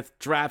before with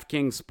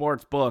DraftKings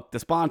Sportsbook, the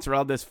sponsor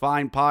of this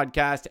fine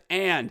podcast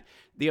and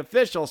the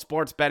official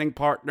sports betting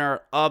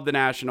partner of the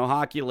National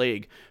Hockey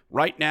League.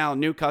 Right now,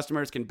 new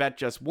customers can bet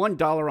just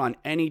 $1 on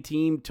any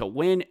team to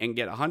win and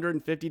get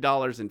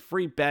 $150 in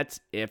free bets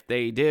if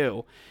they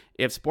do.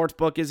 If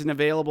Sportsbook isn't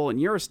available in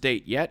your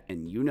state yet,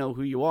 and you know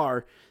who you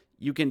are,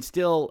 you can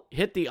still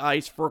hit the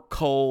ice for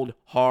cold,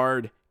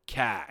 hard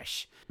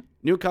cash.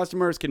 New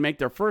customers can make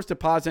their first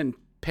deposit and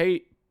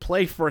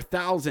play for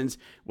thousands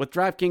with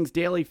DraftKings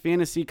Daily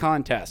Fantasy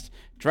Contest.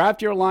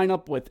 Draft your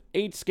lineup with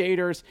 8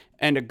 skaters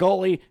and a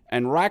goalie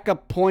and rack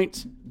up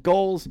points,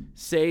 goals,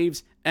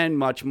 saves, and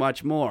much,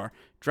 much more.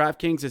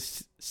 DraftKings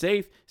is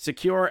safe,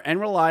 secure, and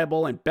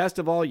reliable, and best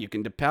of all, you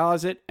can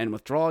deposit and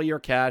withdraw your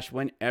cash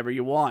whenever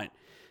you want.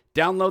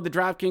 Download the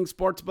DraftKings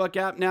Sportsbook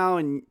app now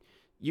and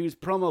use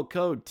promo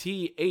code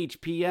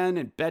THPN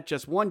and bet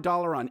just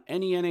 $1 on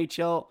any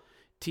NHL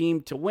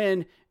team to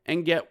win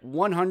and get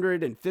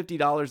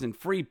 $150 in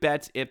free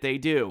bets if they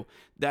do.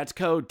 That's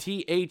code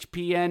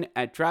THPN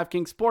at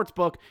DraftKings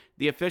Sportsbook,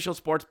 the official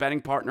sports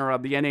betting partner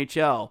of the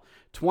NHL.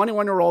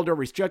 21 or older,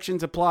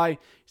 restrictions apply.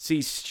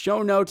 See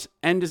show notes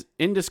and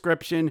in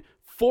description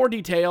for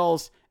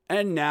details.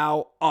 And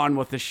now on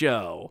with the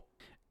show.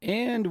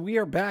 And we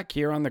are back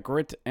here on the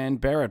Grit and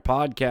Bear It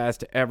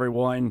podcast,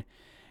 everyone,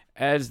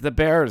 as the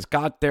Bears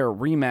got their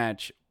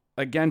rematch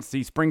against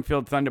the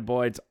Springfield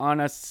Thunderboys on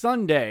a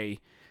Sunday,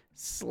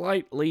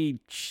 slightly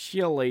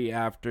chilly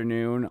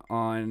afternoon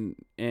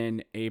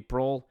in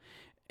April.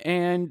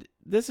 And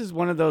this is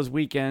one of those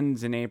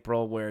weekends in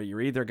April where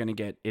you're either going to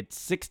get it's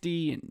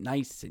 60 and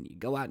nice and you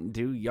go out and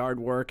do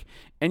yard work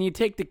and you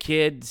take the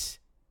kids,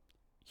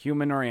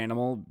 human or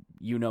animal,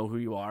 you know who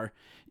you are,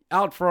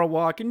 out for a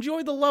walk,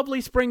 enjoy the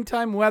lovely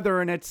springtime weather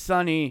and it's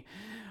sunny,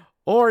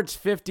 or it's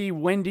 50,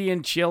 windy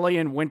and chilly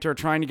and winter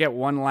trying to get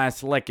one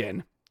last lick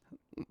in.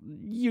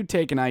 You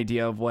take an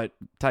idea of what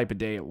type of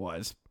day it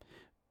was.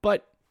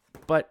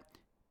 But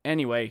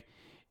anyway,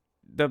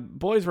 the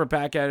boys were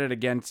back at it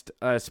against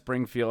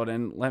Springfield,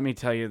 and let me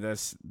tell you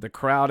this, the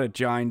crowd at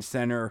Giants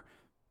Center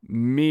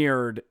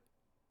mirrored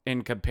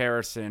in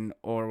comparison,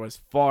 or was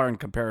far in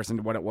comparison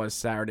to what it was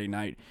Saturday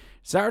night.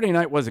 Saturday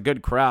night was a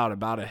good crowd,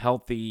 about a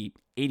healthy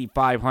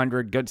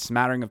 8,500. Good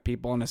smattering of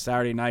people on a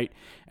Saturday night.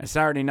 And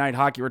Saturday night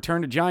hockey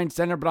returned to Giants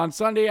Center, but on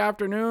Sunday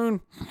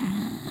afternoon,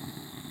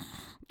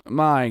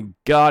 my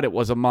God, it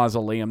was a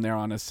mausoleum there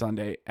on a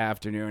Sunday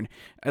afternoon.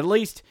 At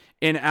least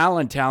in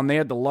Allentown, they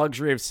had the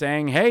luxury of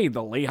saying, hey,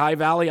 the Lehigh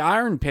Valley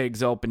Iron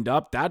Pigs opened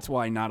up. That's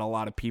why not a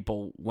lot of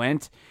people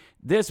went.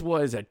 This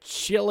was a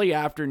chilly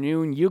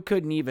afternoon. You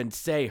couldn't even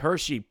say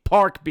Hershey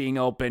Park being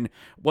open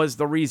was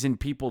the reason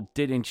people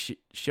didn't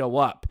show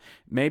up.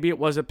 Maybe it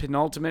was a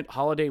penultimate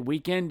holiday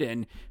weekend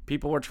and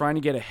people were trying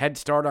to get a head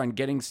start on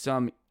getting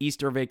some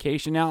Easter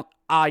vacation out.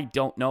 I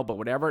don't know, but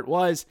whatever it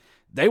was,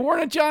 they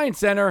weren't at Giant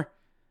Center.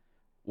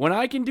 When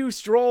I can do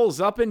strolls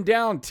up and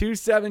down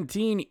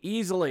 217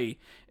 easily,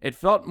 it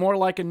felt more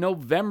like a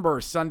November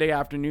Sunday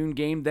afternoon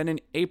game than an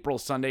April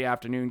Sunday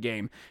afternoon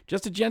game.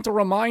 Just a gentle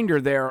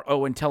reminder there,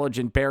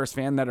 intelligent Bears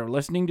fan that are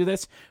listening to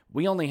this,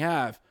 we only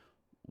have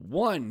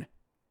 1,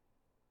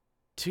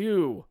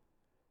 2,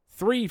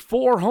 3,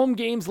 4 home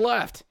games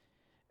left.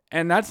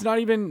 And that's not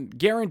even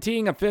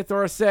guaranteeing a 5th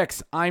or a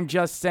 6th. I'm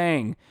just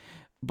saying.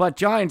 But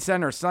Giant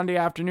Center, Sunday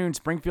afternoon,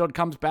 Springfield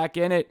comes back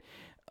in it.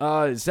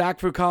 Zach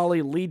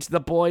Fucali leads the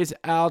boys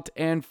out,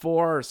 and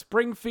for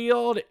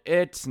Springfield,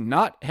 it's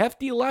not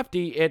Hefty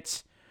Lefty,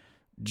 it's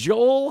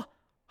Joel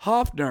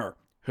Hoffner.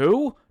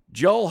 Who?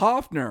 Joel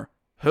Hoffner.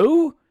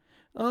 Who?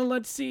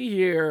 Let's see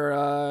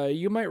here.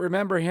 You might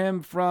remember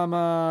him from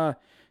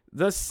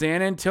the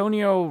San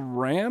Antonio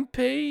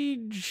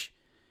Rampage,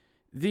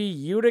 the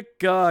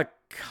Utica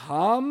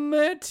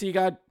Comet. He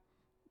got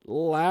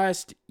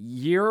last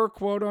year,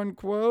 quote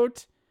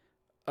unquote.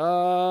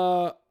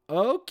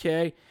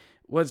 Okay.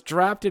 Was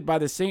drafted by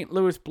the St.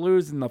 Louis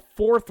Blues in the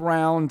 4th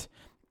round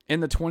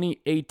in the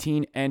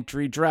 2018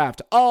 entry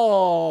draft.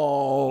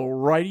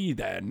 Alrighty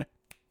then.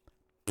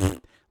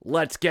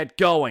 Let's get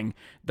going.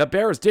 The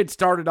Bears did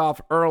start it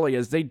off early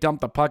as they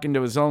dumped the puck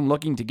into his zone,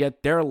 looking to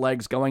get their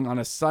legs going on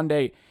a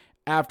Sunday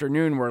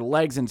afternoon where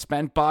legs and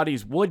spent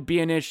bodies would be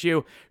an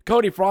issue.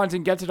 Cody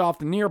Franzen gets it off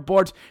the near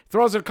boards,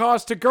 throws it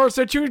across to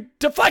Gersic, who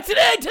deflects it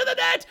into the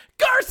net.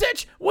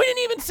 Gersic, we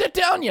didn't even sit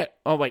down yet.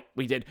 Oh, wait,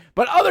 we did.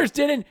 But others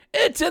didn't.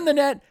 It's in the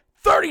net,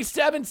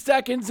 37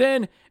 seconds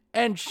in,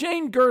 and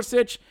Shane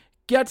Gersic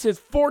gets his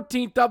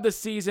 14th of the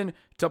season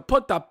to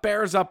put the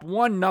Bears up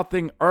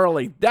 1-0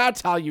 early.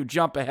 That's how you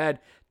jump ahead.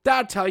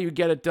 That's how you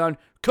get it done.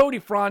 Cody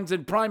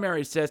Franzen,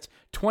 primary assist,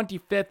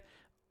 25th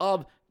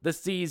of the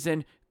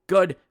season.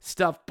 Good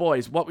stuff,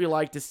 boys. What we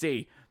like to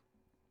see.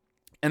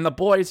 And the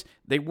boys,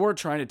 they were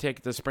trying to take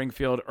it to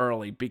Springfield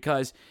early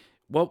because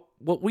what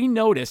we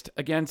noticed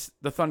against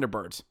the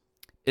Thunderbirds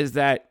is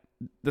that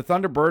the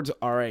Thunderbirds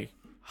are a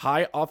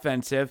high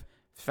offensive,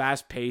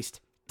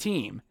 fast-paced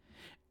team.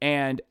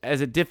 And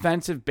as a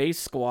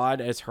defensive-based squad,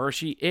 as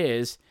Hershey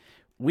is,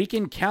 we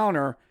can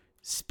counter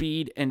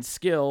speed and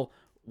skill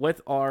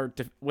with our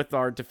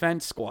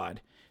defense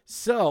squad.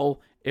 So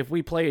if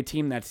we play a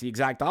team that's the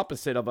exact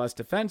opposite of us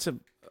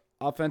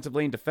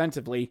offensively and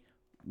defensively,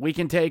 we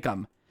can take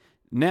them.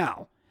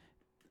 Now,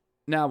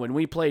 when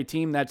we play a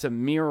team that's a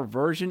mirror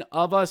version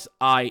of us,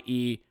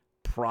 i.e.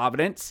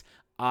 Providence,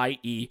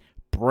 i.e.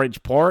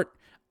 Bridgeport,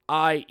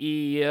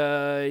 i.e.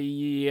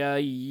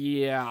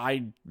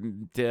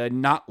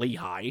 Not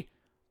Lehigh,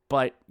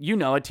 but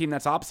a team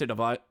that's opposite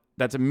of us,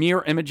 that's a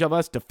mirror image of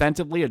us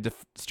defensively, a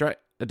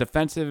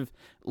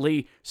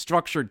defensively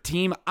structured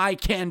team. I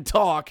can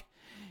talk.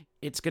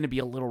 It's going to be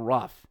a little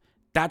rough.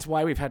 That's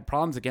why we've had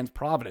problems against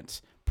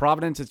Providence.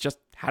 Providence has just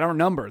had our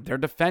number. They're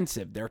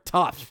defensive. They're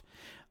tough.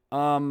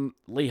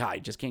 Lehigh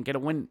just can't get a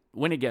win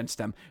against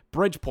them.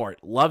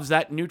 Bridgeport loves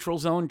that neutral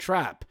zone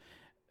trap.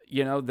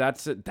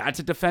 That's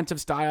a defensive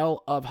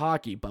style of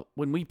hockey. But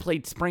when we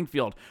played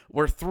Springfield,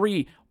 we're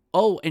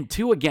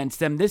 3-0-2 against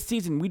them this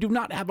season. We do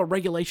not have a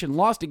regulation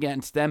loss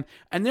against them,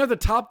 and they're the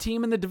top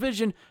team in the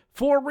division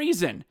for a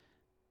reason.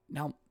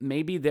 Now,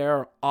 maybe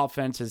their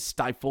offense is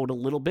stifled a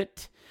little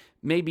bit.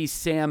 Maybe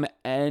Sam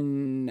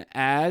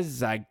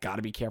Enaz, I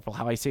gotta be careful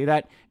how I say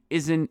that,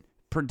 isn't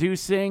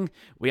producing.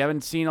 We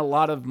haven't seen a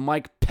lot of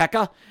Mike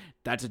Pekka.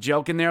 That's a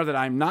joke in there that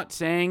I'm not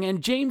saying.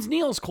 And James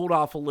Neal's cooled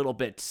off a little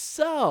bit.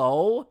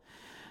 So,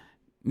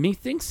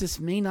 methinks this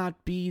may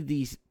not be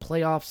the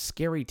playoff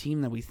scary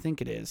team that we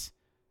think it is.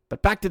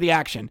 But back to the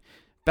action.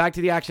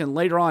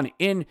 Later on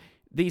in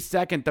the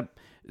second,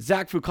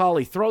 Zach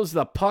Fucali throws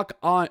the puck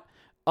on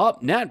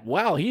up net.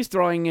 Wow, he's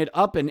throwing it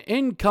up, and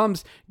in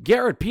comes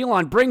Garrett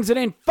Pilon, brings it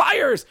in,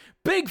 fires,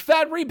 big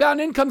fat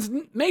rebound, in comes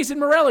Mason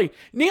Morelli,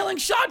 kneeling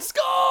shot,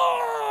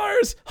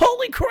 scores!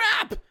 Holy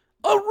crap!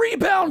 A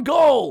rebound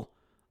goal!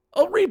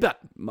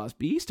 Must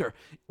be Easter.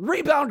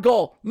 Rebound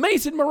goal,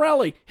 Mason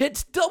Morelli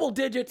hits double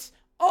digits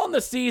on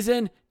the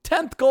season,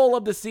 10th goal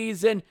of the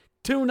season,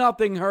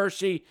 2-0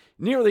 Hershey,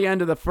 near the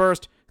end of the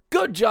first.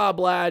 Good job,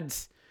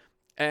 lads.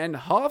 And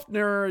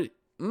Hoffner,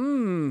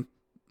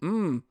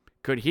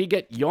 could he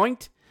get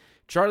yoinked?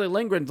 Charlie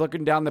Lindgren's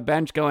looking down the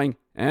bench going,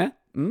 And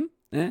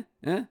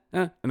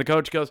the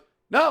coach goes,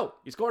 no,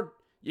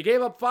 you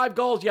gave up 5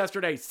 goals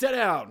yesterday. Sit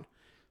down.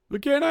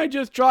 But can't I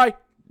just try?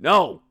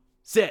 No,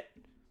 sit.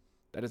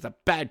 That is a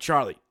bad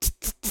Charlie.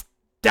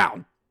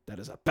 Down. That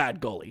is a bad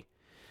goalie.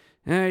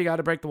 You got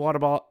to break the water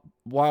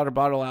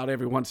bottle out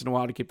every once in a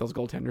while to keep those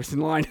goaltenders in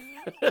line.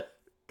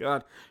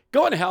 God.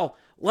 Go to hell.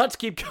 Let's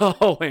keep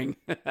going.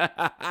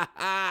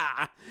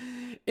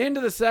 Into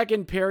the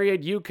second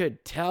period, you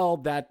could tell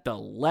that the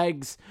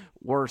legs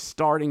were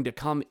starting to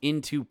come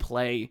into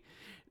play,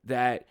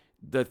 that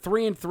the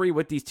 3-3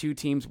 with these two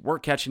teams were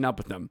catching up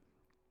with them.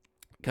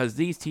 Because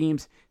these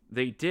teams,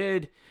 they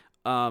did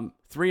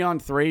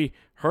 3-on-3.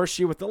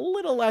 Hershey with a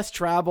little less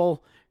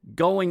travel,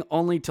 going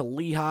only to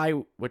Lehigh,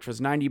 which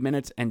was 90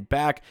 minutes and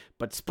back.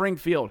 But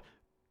Springfield,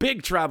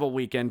 big travel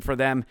weekend for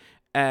them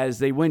as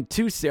they went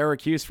to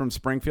Syracuse from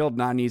Springfield.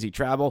 Not an easy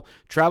travel.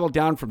 Travel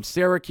down from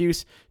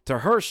Syracuse to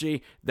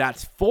Hershey.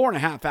 That's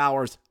 4.5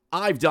 hours.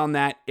 I've done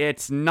that.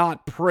 It's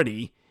not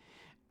pretty.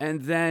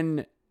 And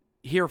then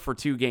here for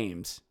 2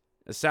 games,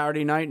 a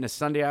Saturday night and a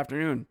Sunday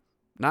afternoon.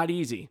 Not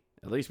easy.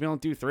 At least we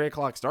don't do 3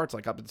 o'clock starts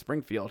like up in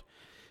Springfield.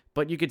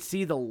 But you could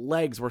see the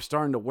legs were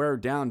starting to wear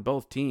down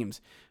both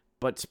teams.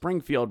 But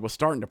Springfield was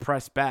starting to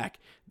press back.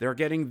 They're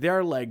getting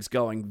their legs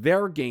going,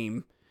 their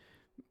game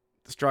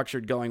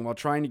structured going while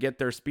trying to get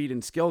their speed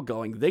and skill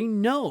going. They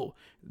know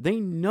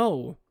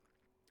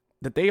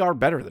that they are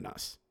better than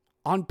us.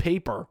 On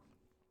paper,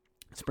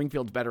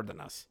 Springfield's better than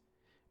us.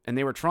 And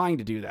they were trying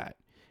to do that.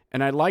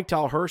 And I liked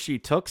how Hershey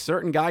took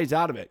certain guys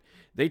out of it.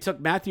 They took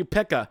Matthew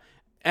Picca,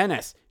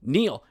 Ennis,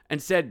 Neal,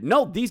 and said,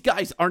 no, these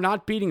guys are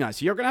not beating us.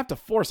 You're going to have to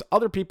force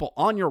other people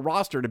on your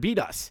roster to beat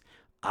us,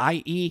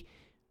 i.e.,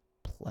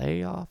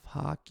 playoff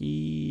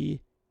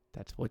hockey.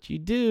 That's what you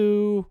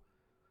do.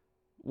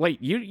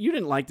 Wait, you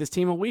didn't like this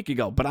team a week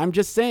ago, but I'm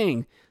just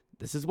saying,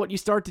 this is what you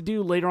start to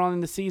do later on in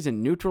the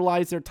season.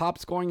 Neutralize their top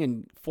scoring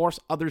and force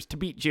others to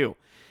beat you.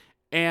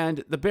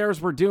 And the Bears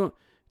were doing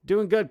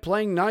good,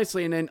 playing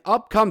nicely, and then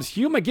up comes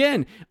Hume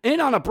again, in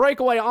on a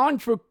breakaway on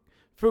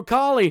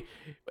Fucali,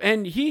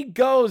 and he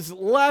goes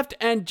left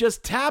and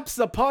just taps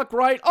the puck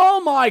right.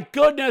 Oh my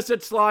goodness,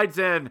 it slides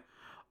in.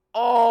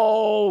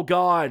 Oh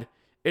God.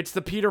 It's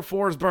the Peter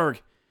Forsberg.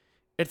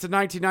 It's the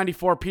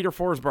 1994 Peter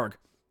Forsberg.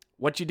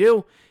 What you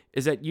do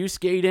is that you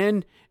skate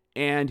in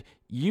and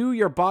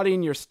your body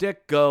and your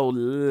stick go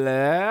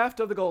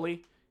left of the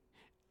goalie.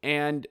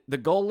 And the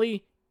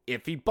goalie,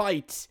 if he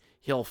bites,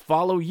 he'll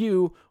follow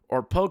you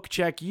or poke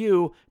check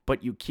you,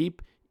 but you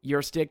keep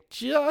your stick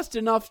just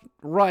enough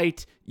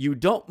right. You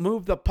don't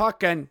move the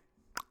puck and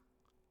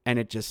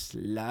it just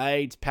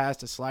slides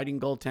past a sliding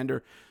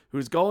goaltender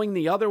who's going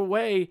the other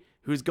way,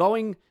 who's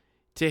going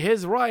to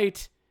his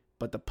right,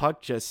 but the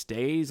puck just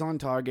stays on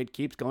target,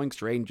 keeps going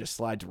straight, and just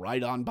slides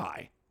right on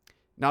by.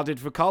 Now, did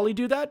Fucali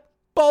do that?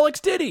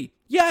 Bollocks, did he?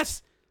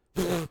 Yes!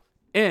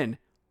 In.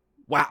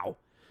 Wow.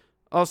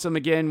 Also,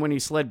 McGinn, when he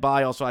slid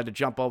by, also had to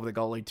jump over the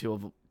goalie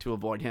to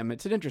avoid him.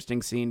 It's an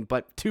interesting scene,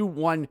 but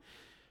 2-1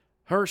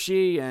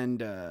 Hershey, and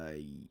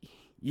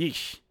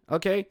yeesh.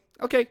 Okay,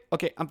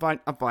 I'm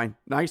fine.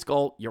 Nice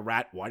goal, you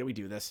rat. Why do we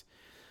do this?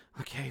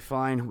 Okay,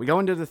 fine. We go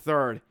into the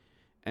third,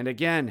 and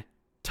again,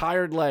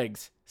 tired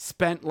legs,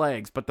 spent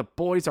legs, but the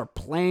boys are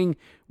playing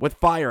with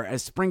fire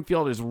as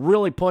Springfield is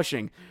really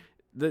pushing.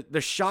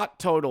 The shot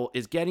total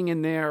is getting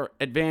in their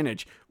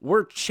advantage.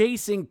 We're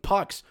chasing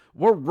pucks.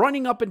 We're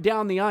running up and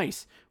down the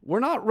ice. We're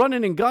not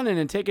running and gunning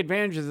and take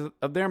advantage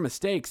of their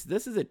mistakes.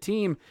 This is a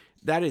team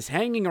that is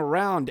hanging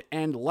around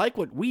and, like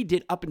what we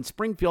did up in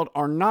Springfield,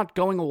 are not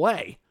going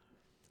away.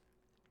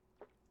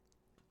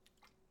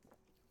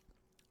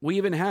 We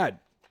even had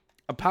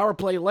a power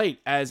play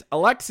late as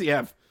Alex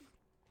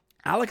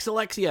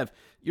Alexiev,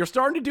 you're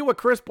starting to do what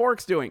Chris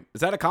Bork's doing.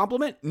 Is that a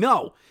compliment?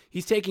 No.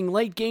 He's taking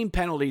late game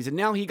penalties, and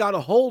now he got a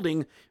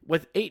holding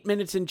with 8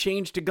 minutes and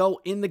change to go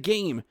in the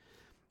game.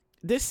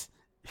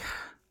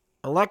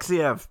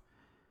 Alexiev,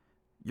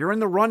 you're in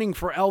the running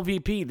for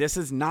LVP. This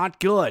is not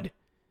good.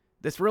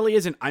 This really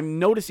isn't. I'm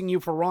noticing you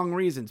for wrong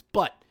reasons,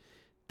 but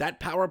that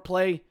power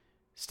play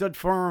stood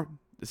firm.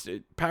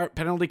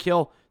 Penalty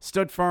kill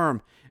stood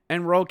firm.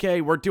 And Roque,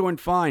 we're doing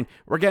fine.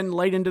 We're getting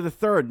late into the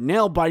third.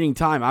 Nail-biting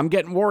time. I'm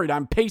getting worried.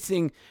 I'm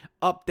pacing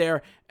up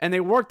there. And they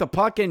work the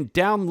puck in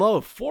down low.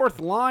 Fourth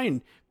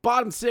line.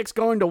 Bottom six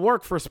going to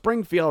work for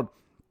Springfield.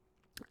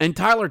 And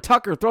Tyler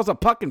Tucker throws a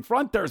puck in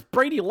front. There's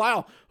Brady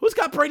Lyle. Who's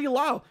got Brady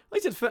Lyle?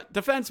 He's a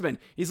defenseman.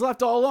 He's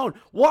left all alone.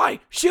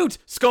 Why? Shoots.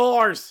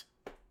 Scores.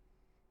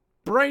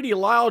 Brady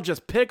Lyle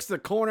just picks the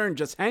corner and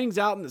just hangs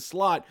out in the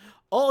slot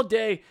all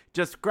day.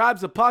 Just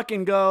grabs the puck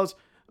and goes,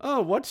 oh,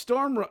 what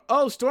Storm?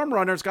 Oh, Storm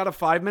Runner's got a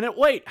 5-minute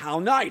wait. How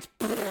nice.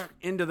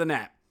 Into the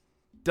net.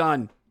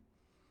 Done.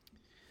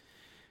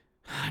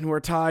 And we're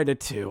tied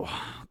at 2.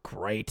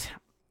 Great.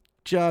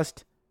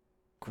 Just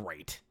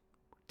great.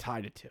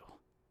 Tied at 2.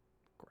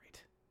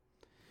 Great.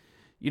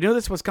 You knew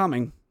this was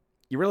coming.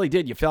 You really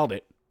did. You felt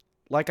it.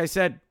 Like I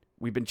said,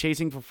 we've been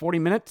chasing for 40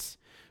 minutes.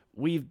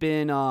 We've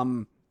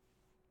been,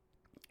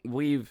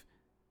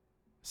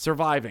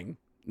 surviving,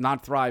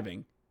 not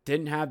thriving.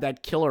 Didn't have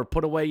that killer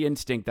put-away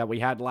instinct that we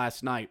had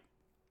last night.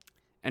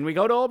 And we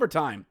go to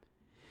overtime.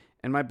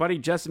 And my buddy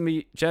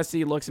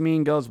Jesse looks at me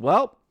and goes,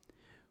 well,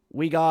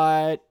 we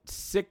got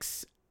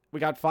 5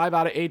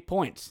 out of 8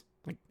 points.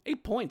 Like,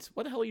 8 points.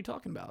 What the hell are you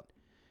talking about?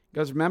 You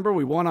guys remember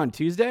we won on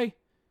Tuesday?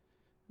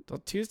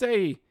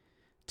 Tuesday's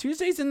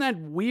in that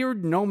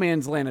weird no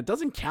man's land. It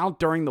doesn't count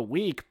during the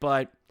week,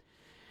 but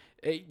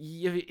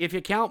if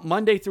you count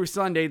Monday through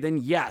Sunday, then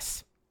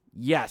yes.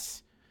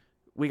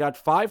 We got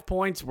 5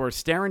 points. We're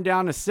staring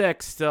down to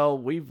 6, so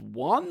we've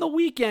won the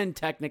weekend,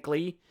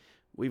 technically.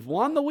 We've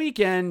won the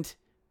weekend,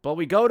 but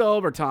we go to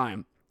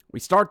overtime. We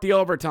start the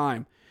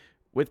overtime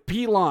with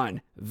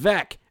Pilon,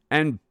 Vec,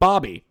 and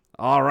Bobby.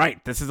 All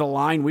right, this is a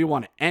line we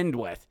want to end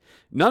with.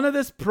 None of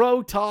this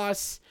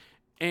Protoss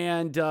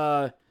and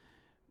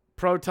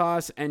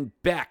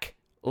Beck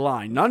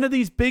line. None of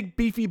these big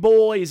beefy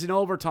boys in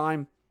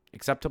overtime,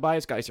 except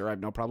Tobias Geiser. I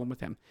have no problem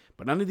with him.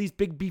 But none of these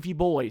big beefy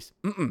boys.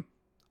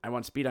 I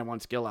want speed, I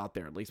want skill out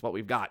there, at least what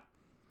we've got.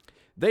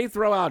 They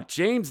throw out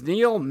James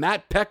Neal,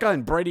 Matt Pekka,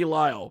 and Brady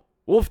Lyle.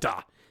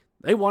 Woofda.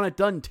 They want it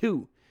done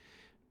too.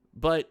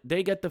 But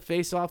they get the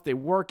face-off. They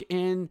work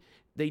in.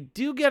 They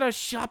do get a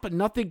shot, but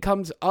nothing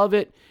comes of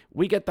it.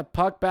 We get the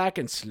puck back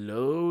and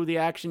slow the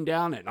action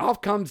down, and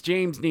off comes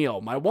James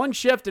Neal. My one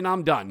shift, and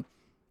I'm done.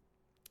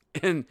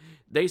 And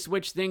they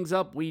switch things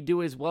up. We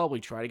do as well. We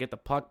try to get the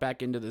puck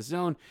back into the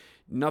zone.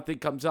 Nothing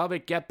comes of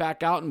it. Get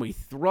back out, and we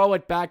throw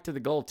it back to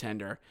the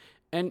goaltender.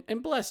 And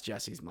bless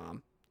Jesse's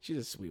mom. She's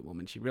a sweet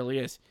woman. She really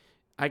is.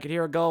 I could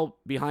hear her go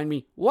behind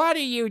me. What are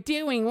you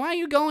doing? Why are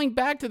you going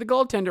back to the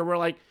goaltender? We're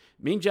like,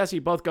 me and Jesse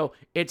both go,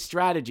 it's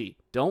strategy.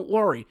 Don't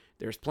worry.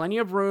 There's plenty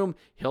of room.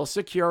 He'll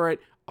secure it.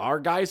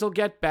 Our guys will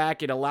get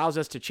back. It allows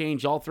us to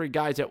change all 3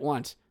 guys at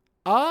once.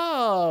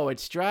 Oh,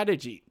 it's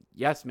strategy.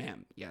 Yes,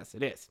 ma'am. Yes,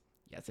 it is.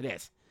 Yes, it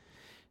is.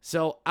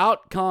 So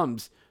out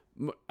comes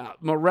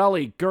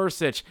Morelli,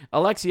 Gersich,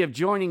 Alexiev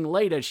joining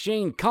late as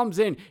Shane comes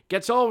in,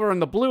 gets over in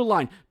the blue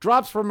line,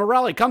 drops for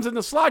Morelli, comes in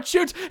the slot,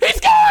 shoots, he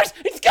scores!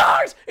 He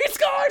scores! He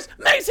scores!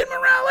 Mason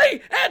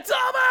Morelli! It's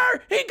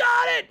over! He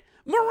got it!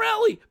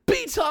 Morelli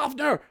beats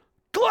Hoffner!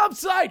 Glove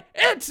side!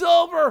 It's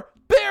over!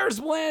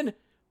 Bears win!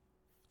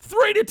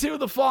 3-2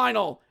 the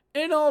final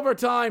in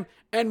overtime,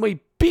 and we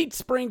beat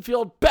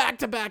Springfield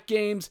back-to-back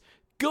games.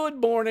 Good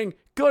morning,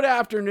 good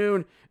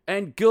afternoon,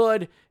 and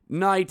good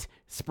night,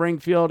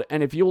 Springfield.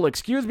 And if you will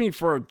excuse me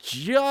for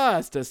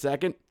just a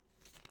second,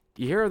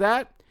 you hear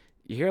that?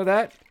 You hear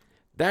that?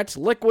 That's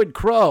Liquid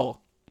Crow.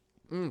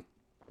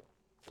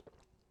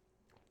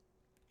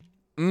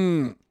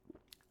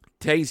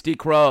 Tasty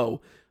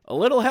crow. A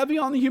little heavy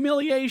on the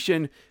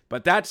humiliation,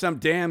 but that's some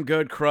damn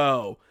good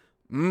crow.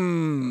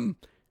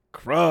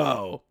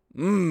 Crow.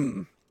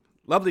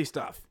 Lovely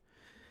stuff.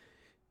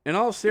 In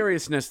all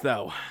seriousness,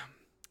 though,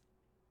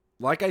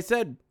 like I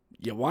said,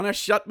 you want to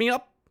shut me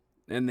up?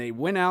 And they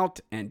went out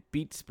and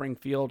beat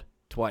Springfield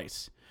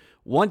twice.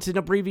 Once in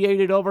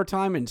abbreviated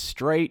overtime and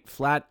straight,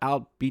 flat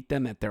out beat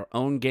them at their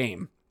own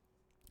game.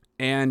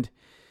 And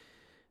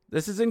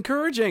this is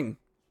encouraging.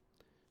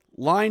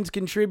 Lines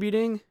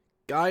contributing,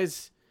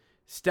 guys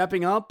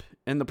stepping up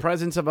in the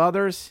presence of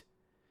others.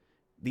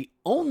 The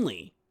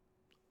only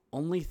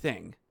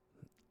thing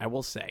I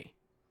will say,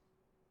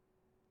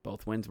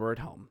 both wins were at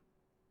home.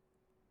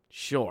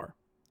 Sure,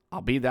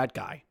 I'll be that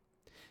guy.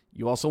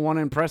 You also want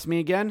to impress me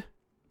again?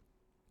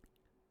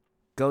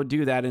 Go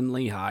do that in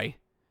Lehigh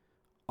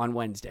on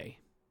Wednesday.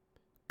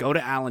 Go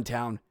to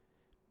Allentown.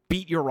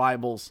 Beat your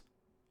rivals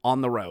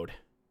on the road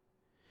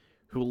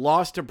who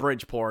lost to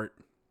Bridgeport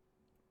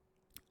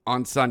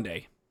on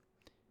Sunday.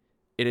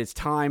 It is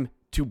time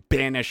to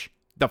banish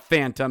the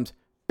Phantoms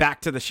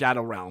back to the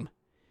Shadow Realm.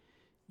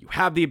 You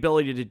have the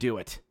ability to do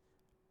it.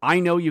 I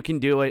know you can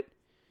do it.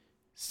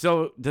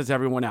 So does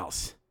everyone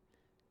else.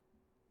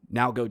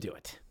 Now go do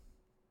it.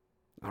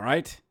 All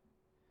right?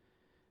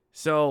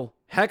 So,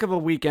 heck of a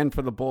weekend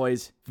for the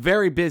boys.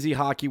 Very busy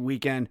hockey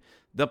weekend.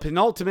 The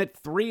penultimate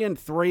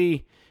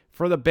 3-3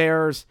 for the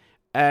Bears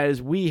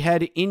as we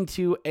head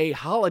into a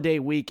holiday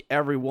week,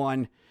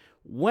 everyone.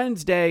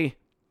 Wednesday,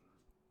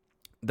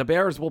 the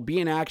Bears will be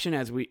in action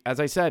as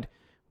I said,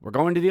 we're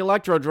going to the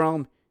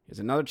Electrodrome. Here's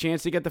another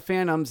chance to get the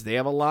Phantoms. They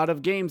have a lot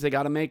of games they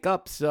got to make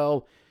up,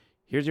 so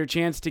here's your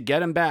chance to get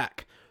them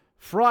back.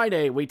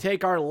 Friday, we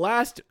take our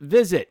last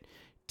visit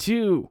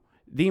to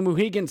the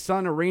Mohegan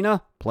Sun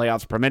Arena,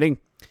 playoffs permitting,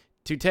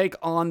 to take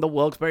on the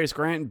Wilkes-Barre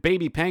Scranton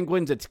Baby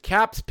Penguins. It's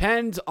Caps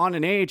Pens on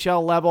an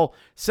AHL level,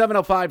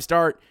 7:05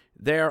 start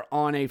there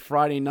on a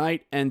Friday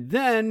night. And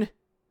then,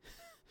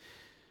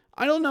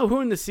 I don't know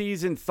who in the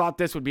season thought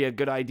this would be a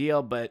good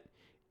idea, but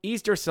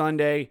Easter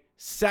Sunday,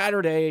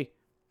 Saturday,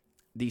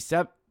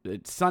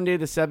 Sunday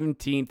the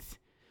 17th,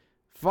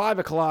 5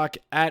 o'clock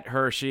at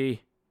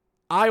Hershey.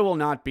 I will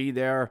not be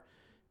there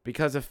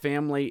because of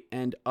family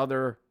and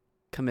other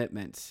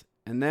commitments.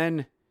 And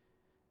then,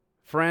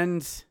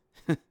 friends,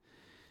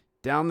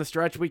 down the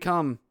stretch we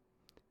come.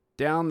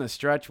 Down the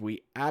stretch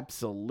we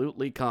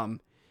absolutely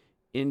come.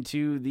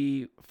 Into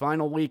the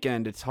final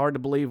weekend. It's hard to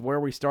believe where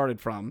we started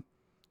from.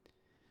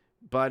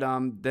 But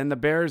then the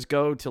Bears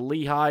go to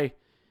Lehigh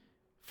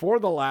for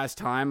the last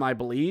time, I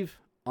believe,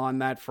 on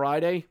that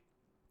Friday.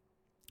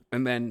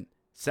 And then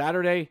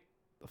Saturday,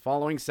 the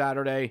following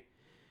Saturday,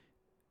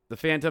 the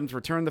Phantoms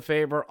return the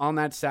favor on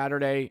that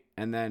Saturday,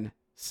 and then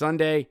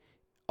Sunday,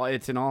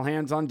 it's an all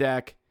hands on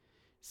deck.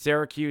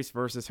 Syracuse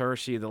versus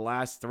Hershey, the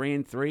last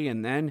 3-3,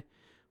 and then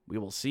we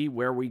will see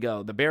where we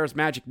go. The Bears'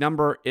 magic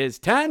number is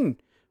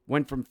 10.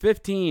 Went from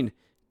 15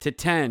 to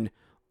 10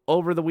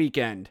 over the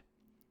weekend.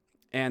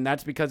 And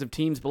that's because of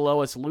teams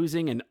below us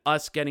losing and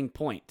us getting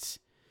points.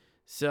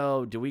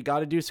 So, do we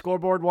got to do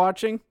scoreboard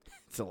watching?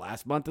 It's the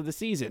last month of the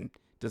season.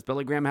 Does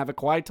Billy Graham have a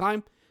quiet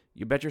time?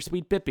 You bet your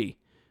sweet Bippy.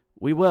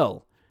 We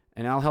will.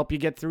 And I'll help you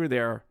get through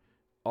there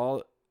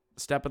all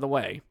step of the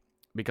way.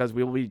 Because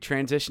we will be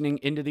transitioning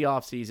into the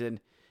offseason.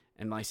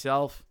 And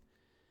myself,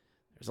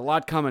 there's a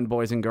lot coming,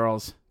 boys and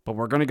girls. But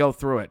we're going to go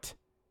through it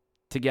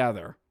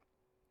together.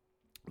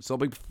 So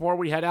before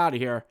we head out of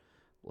here,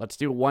 let's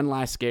do one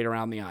last skate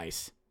around the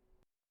ice.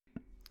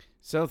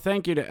 So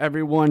thank you to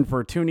everyone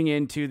for tuning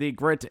in to the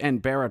Grit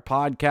and Bear It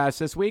podcast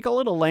this week. A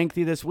little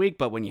lengthy this week,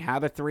 but when you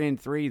have a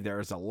 3-3,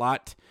 there's a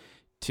lot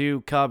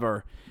to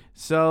cover.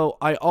 So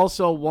I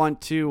also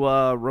want to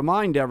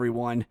remind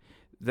everyone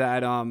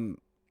that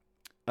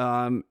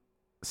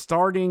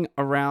starting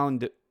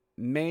around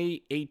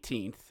May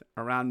 18th,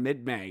 around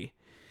mid-May,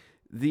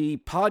 the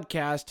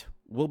podcast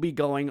will be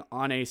going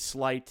on a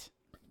slight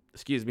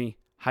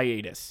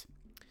hiatus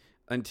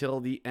until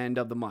the end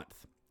of the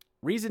month.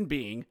 Reason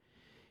being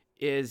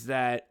is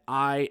that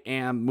I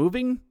am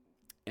moving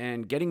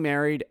and getting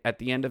married at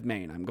the end of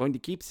May. And I'm going to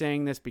keep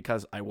saying this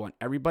because I want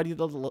everybody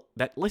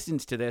that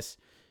listens to this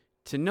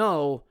to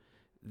know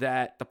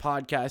that the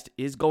podcast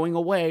is going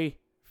away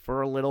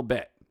for a little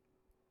bit.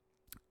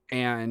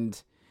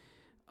 And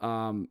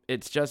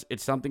it's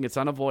something that's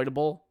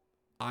unavoidable.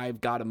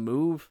 I've got to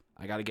move.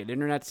 I got to get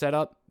internet set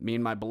up. Me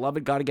and my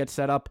beloved got to get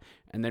set up.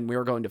 And then we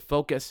are going to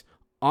focus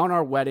on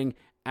our wedding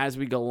as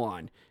we go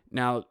on.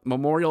 Now,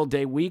 Memorial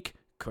Day week,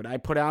 could I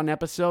put out an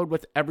episode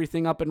with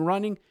everything up and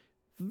running?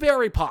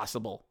 Very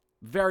possible.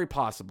 Very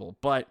possible.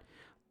 But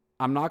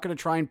I'm not going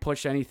to try and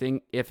push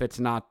anything if it's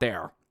not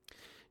there.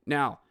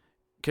 Now,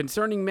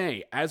 concerning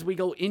May, as we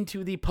go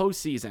into the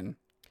postseason,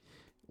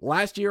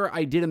 last year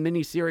I did a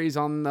mini-series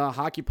on the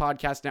Hockey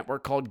Podcast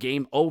Network called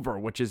Game Over,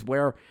 which is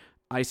where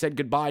I said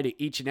goodbye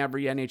to each and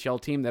every NHL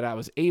team that I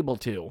was able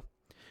to.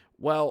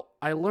 Well,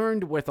 I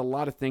learned with a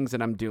lot of things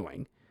that I'm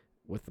doing,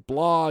 with the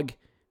blog,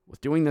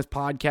 with doing this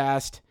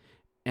podcast,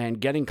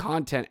 and getting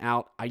content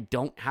out, I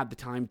don't have the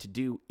time to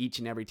do each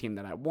and every team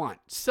that I want.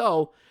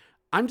 So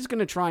I'm just going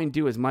to try and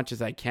do as much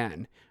as I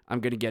can.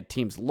 I'm going to get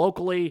teams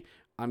locally.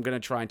 I'm going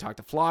to try and talk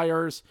to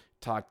Flyers,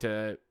 talk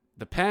to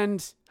the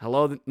Pens,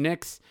 hello, the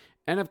Knicks,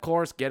 and of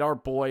course,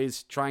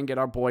 try and get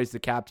our boys, the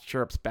Cap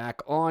Chirps,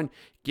 back on,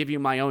 give you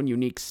my own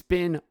unique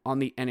spin on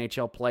the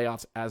NHL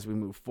playoffs as we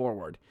move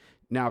forward.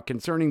 Now,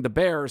 concerning the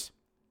Bears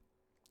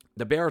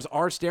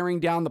are staring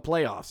down the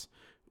playoffs.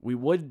 We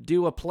would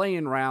do a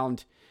play-in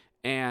round,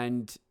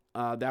 and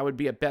that would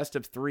be a best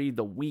of 3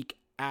 the week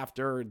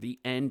after the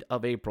end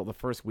of April, the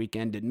first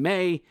weekend in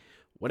May.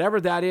 Whatever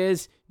that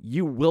is,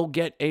 you will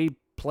get a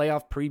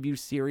playoff preview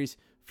series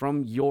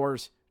from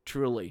yours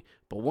truly.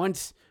 But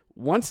once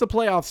the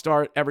playoffs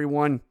start,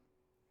 everyone,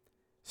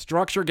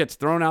 structure gets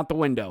thrown out the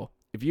window.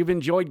 If you've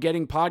enjoyed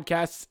getting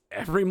podcasts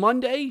every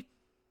Monday,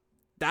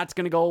 that's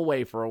going to go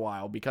away for a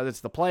while because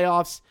it's the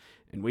playoffs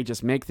and we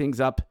just make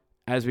things up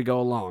as we go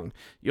along.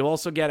 You'll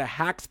also get a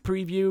Hacks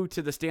preview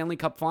to the Stanley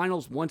Cup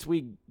Finals once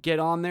we get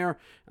on there.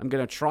 I'm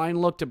going to try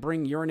and look to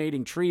bring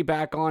Urinating Tree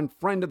back on,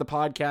 friend of the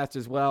podcast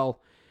as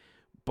well.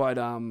 But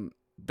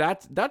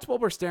that's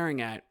what we're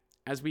staring at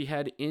as we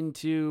head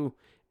into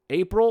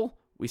April.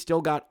 We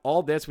still got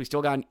all this. We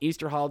still got an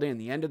Easter holiday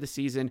and the end of the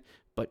season.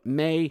 But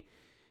May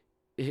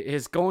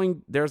is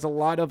there's a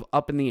lot of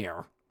up in the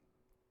air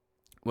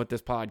with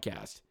this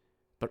podcast.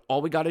 But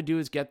all we got to do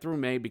is get through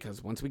May,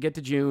 because once we get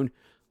to June,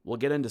 we'll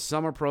get into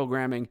summer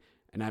programming.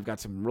 And I've got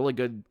some really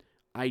good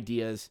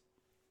ideas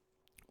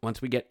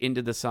once we get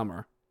into the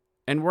summer.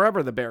 And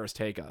wherever the Bears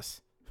take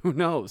us, who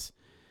knows?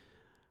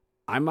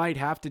 I might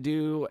have to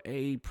do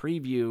a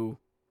preview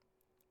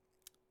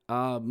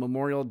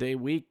Memorial Day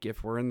week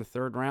if we're in the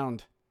third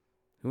round.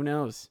 Who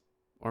knows?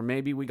 Or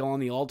maybe we go on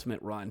the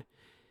ultimate run.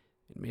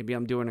 And maybe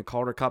I'm doing a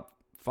Calder Cup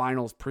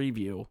Finals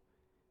preview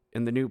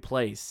in the new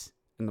place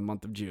in the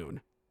month of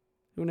June.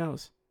 Who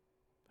knows?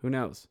 Who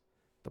knows?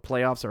 The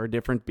playoffs are a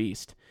different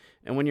beast.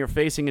 And when you're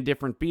facing a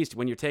different beast,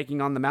 when you're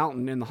taking on the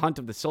mountain in the hunt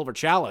of the silver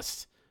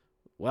chalice,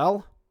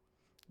 well,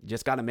 you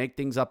just got to make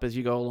things up as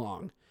you go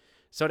along.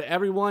 So to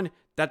everyone,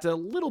 that's a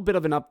little bit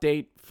of an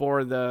update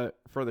for the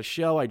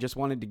show. I just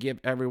wanted to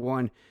give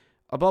everyone,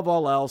 above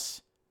all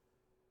else,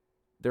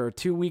 there are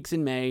 2 weeks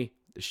in May.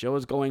 The show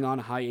is going on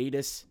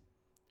hiatus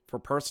for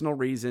personal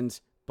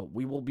reasons, but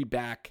we will be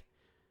back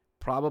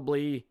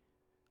probably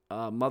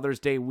Mother's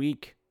Day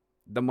week.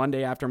 The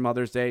Monday after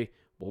Mother's Day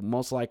will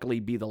most likely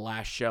be the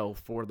last show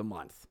for the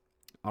month.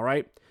 All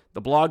right?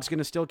 The blog's going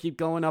to still keep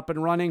going up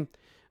and running,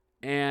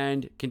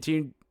 and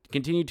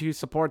continue to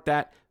support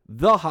that.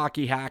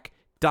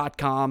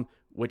 thehockeyhack.com,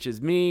 which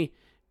is me.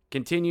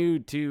 Continue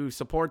to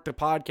support the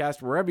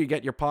podcast wherever you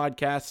get your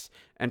podcasts.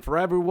 And for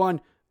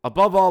everyone,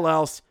 above all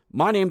else,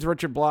 My name's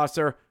Richard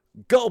Blosser.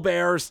 Go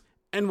Bears,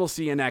 and we'll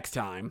see you next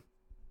time.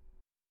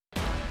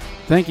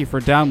 Thank you for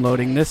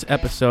downloading this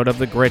episode of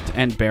the Grit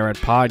and Bear It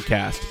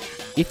podcast.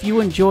 If you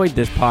enjoyed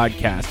this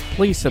podcast,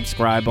 please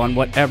subscribe on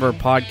whatever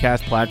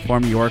podcast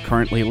platform you are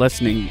currently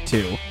listening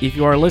to. If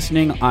you are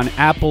listening on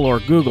Apple or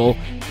Google,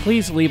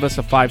 please leave us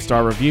a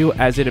 5-star review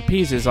as it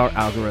appeases our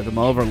algorithm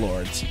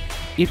overlords.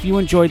 If you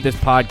enjoyed this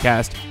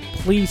podcast,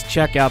 please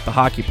check out the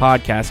Hockey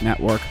Podcast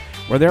Network,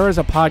 where there is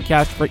a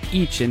podcast for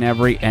each and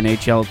every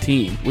NHL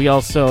team. We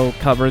also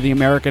cover the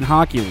American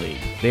Hockey League.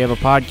 They have a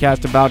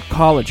podcast about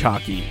college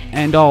hockey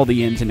and all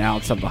the ins and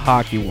outs of the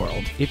hockey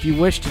world. If you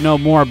wish to know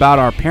more about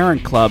our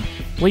parent club,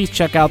 please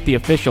check out the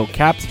official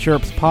Caps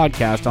Chirps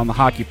podcast on the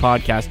Hockey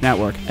Podcast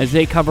Network, as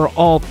they cover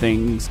all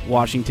things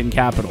Washington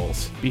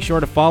Capitals. Be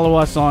sure to follow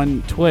us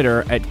on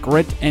Twitter at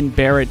Grit and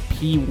Barrett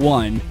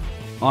P1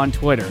 on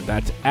Twitter.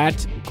 That's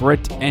at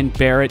Grit and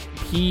Barrett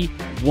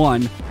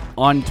P1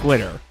 on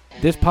Twitter.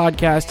 This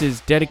podcast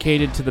is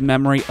dedicated to the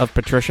memory of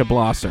Patricia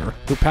Blosser,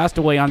 who passed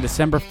away on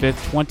December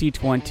 5th,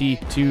 2020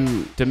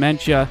 to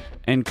dementia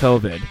and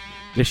COVID.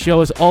 The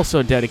show is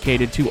also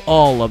dedicated to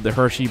all of the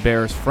Hershey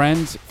Bears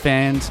friends,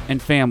 fans, and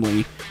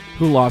family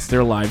who lost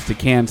their lives to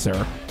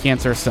cancer.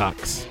 Cancer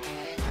sucks.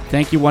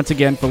 Thank you once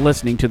again for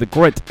listening to the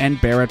Grit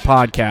and Bear It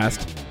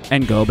podcast,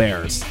 and go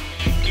Bears.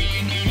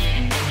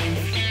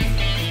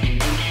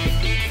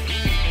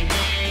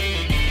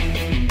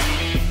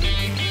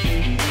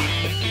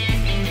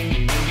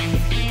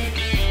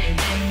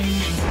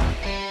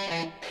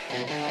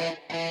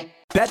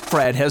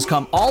 Betfred has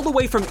come all the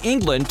way from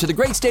England to the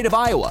great state of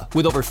Iowa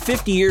with over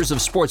 50 years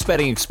of sports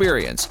betting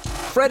experience.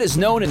 Fred is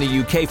known in the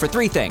UK for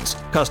 3 things: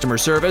 customer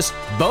service,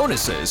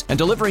 bonuses, and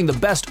delivering the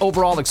best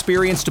overall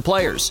experience to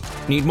players.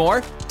 Need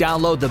more?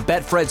 Download the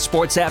Betfred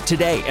Sports app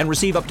today and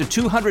receive up to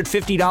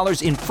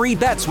 $250 in free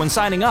bets when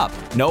signing up.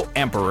 No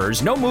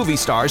emperors, no movie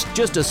stars,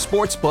 just a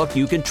sports book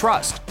you can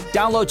trust.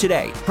 Download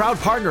today. Proud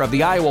partner of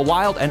the Iowa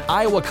Wild and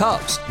Iowa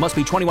Cubs. Must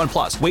be 21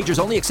 plus. Wagers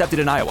only accepted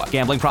in Iowa.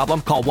 Gambling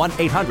problem? Call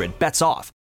 1-800-BETS-OFF.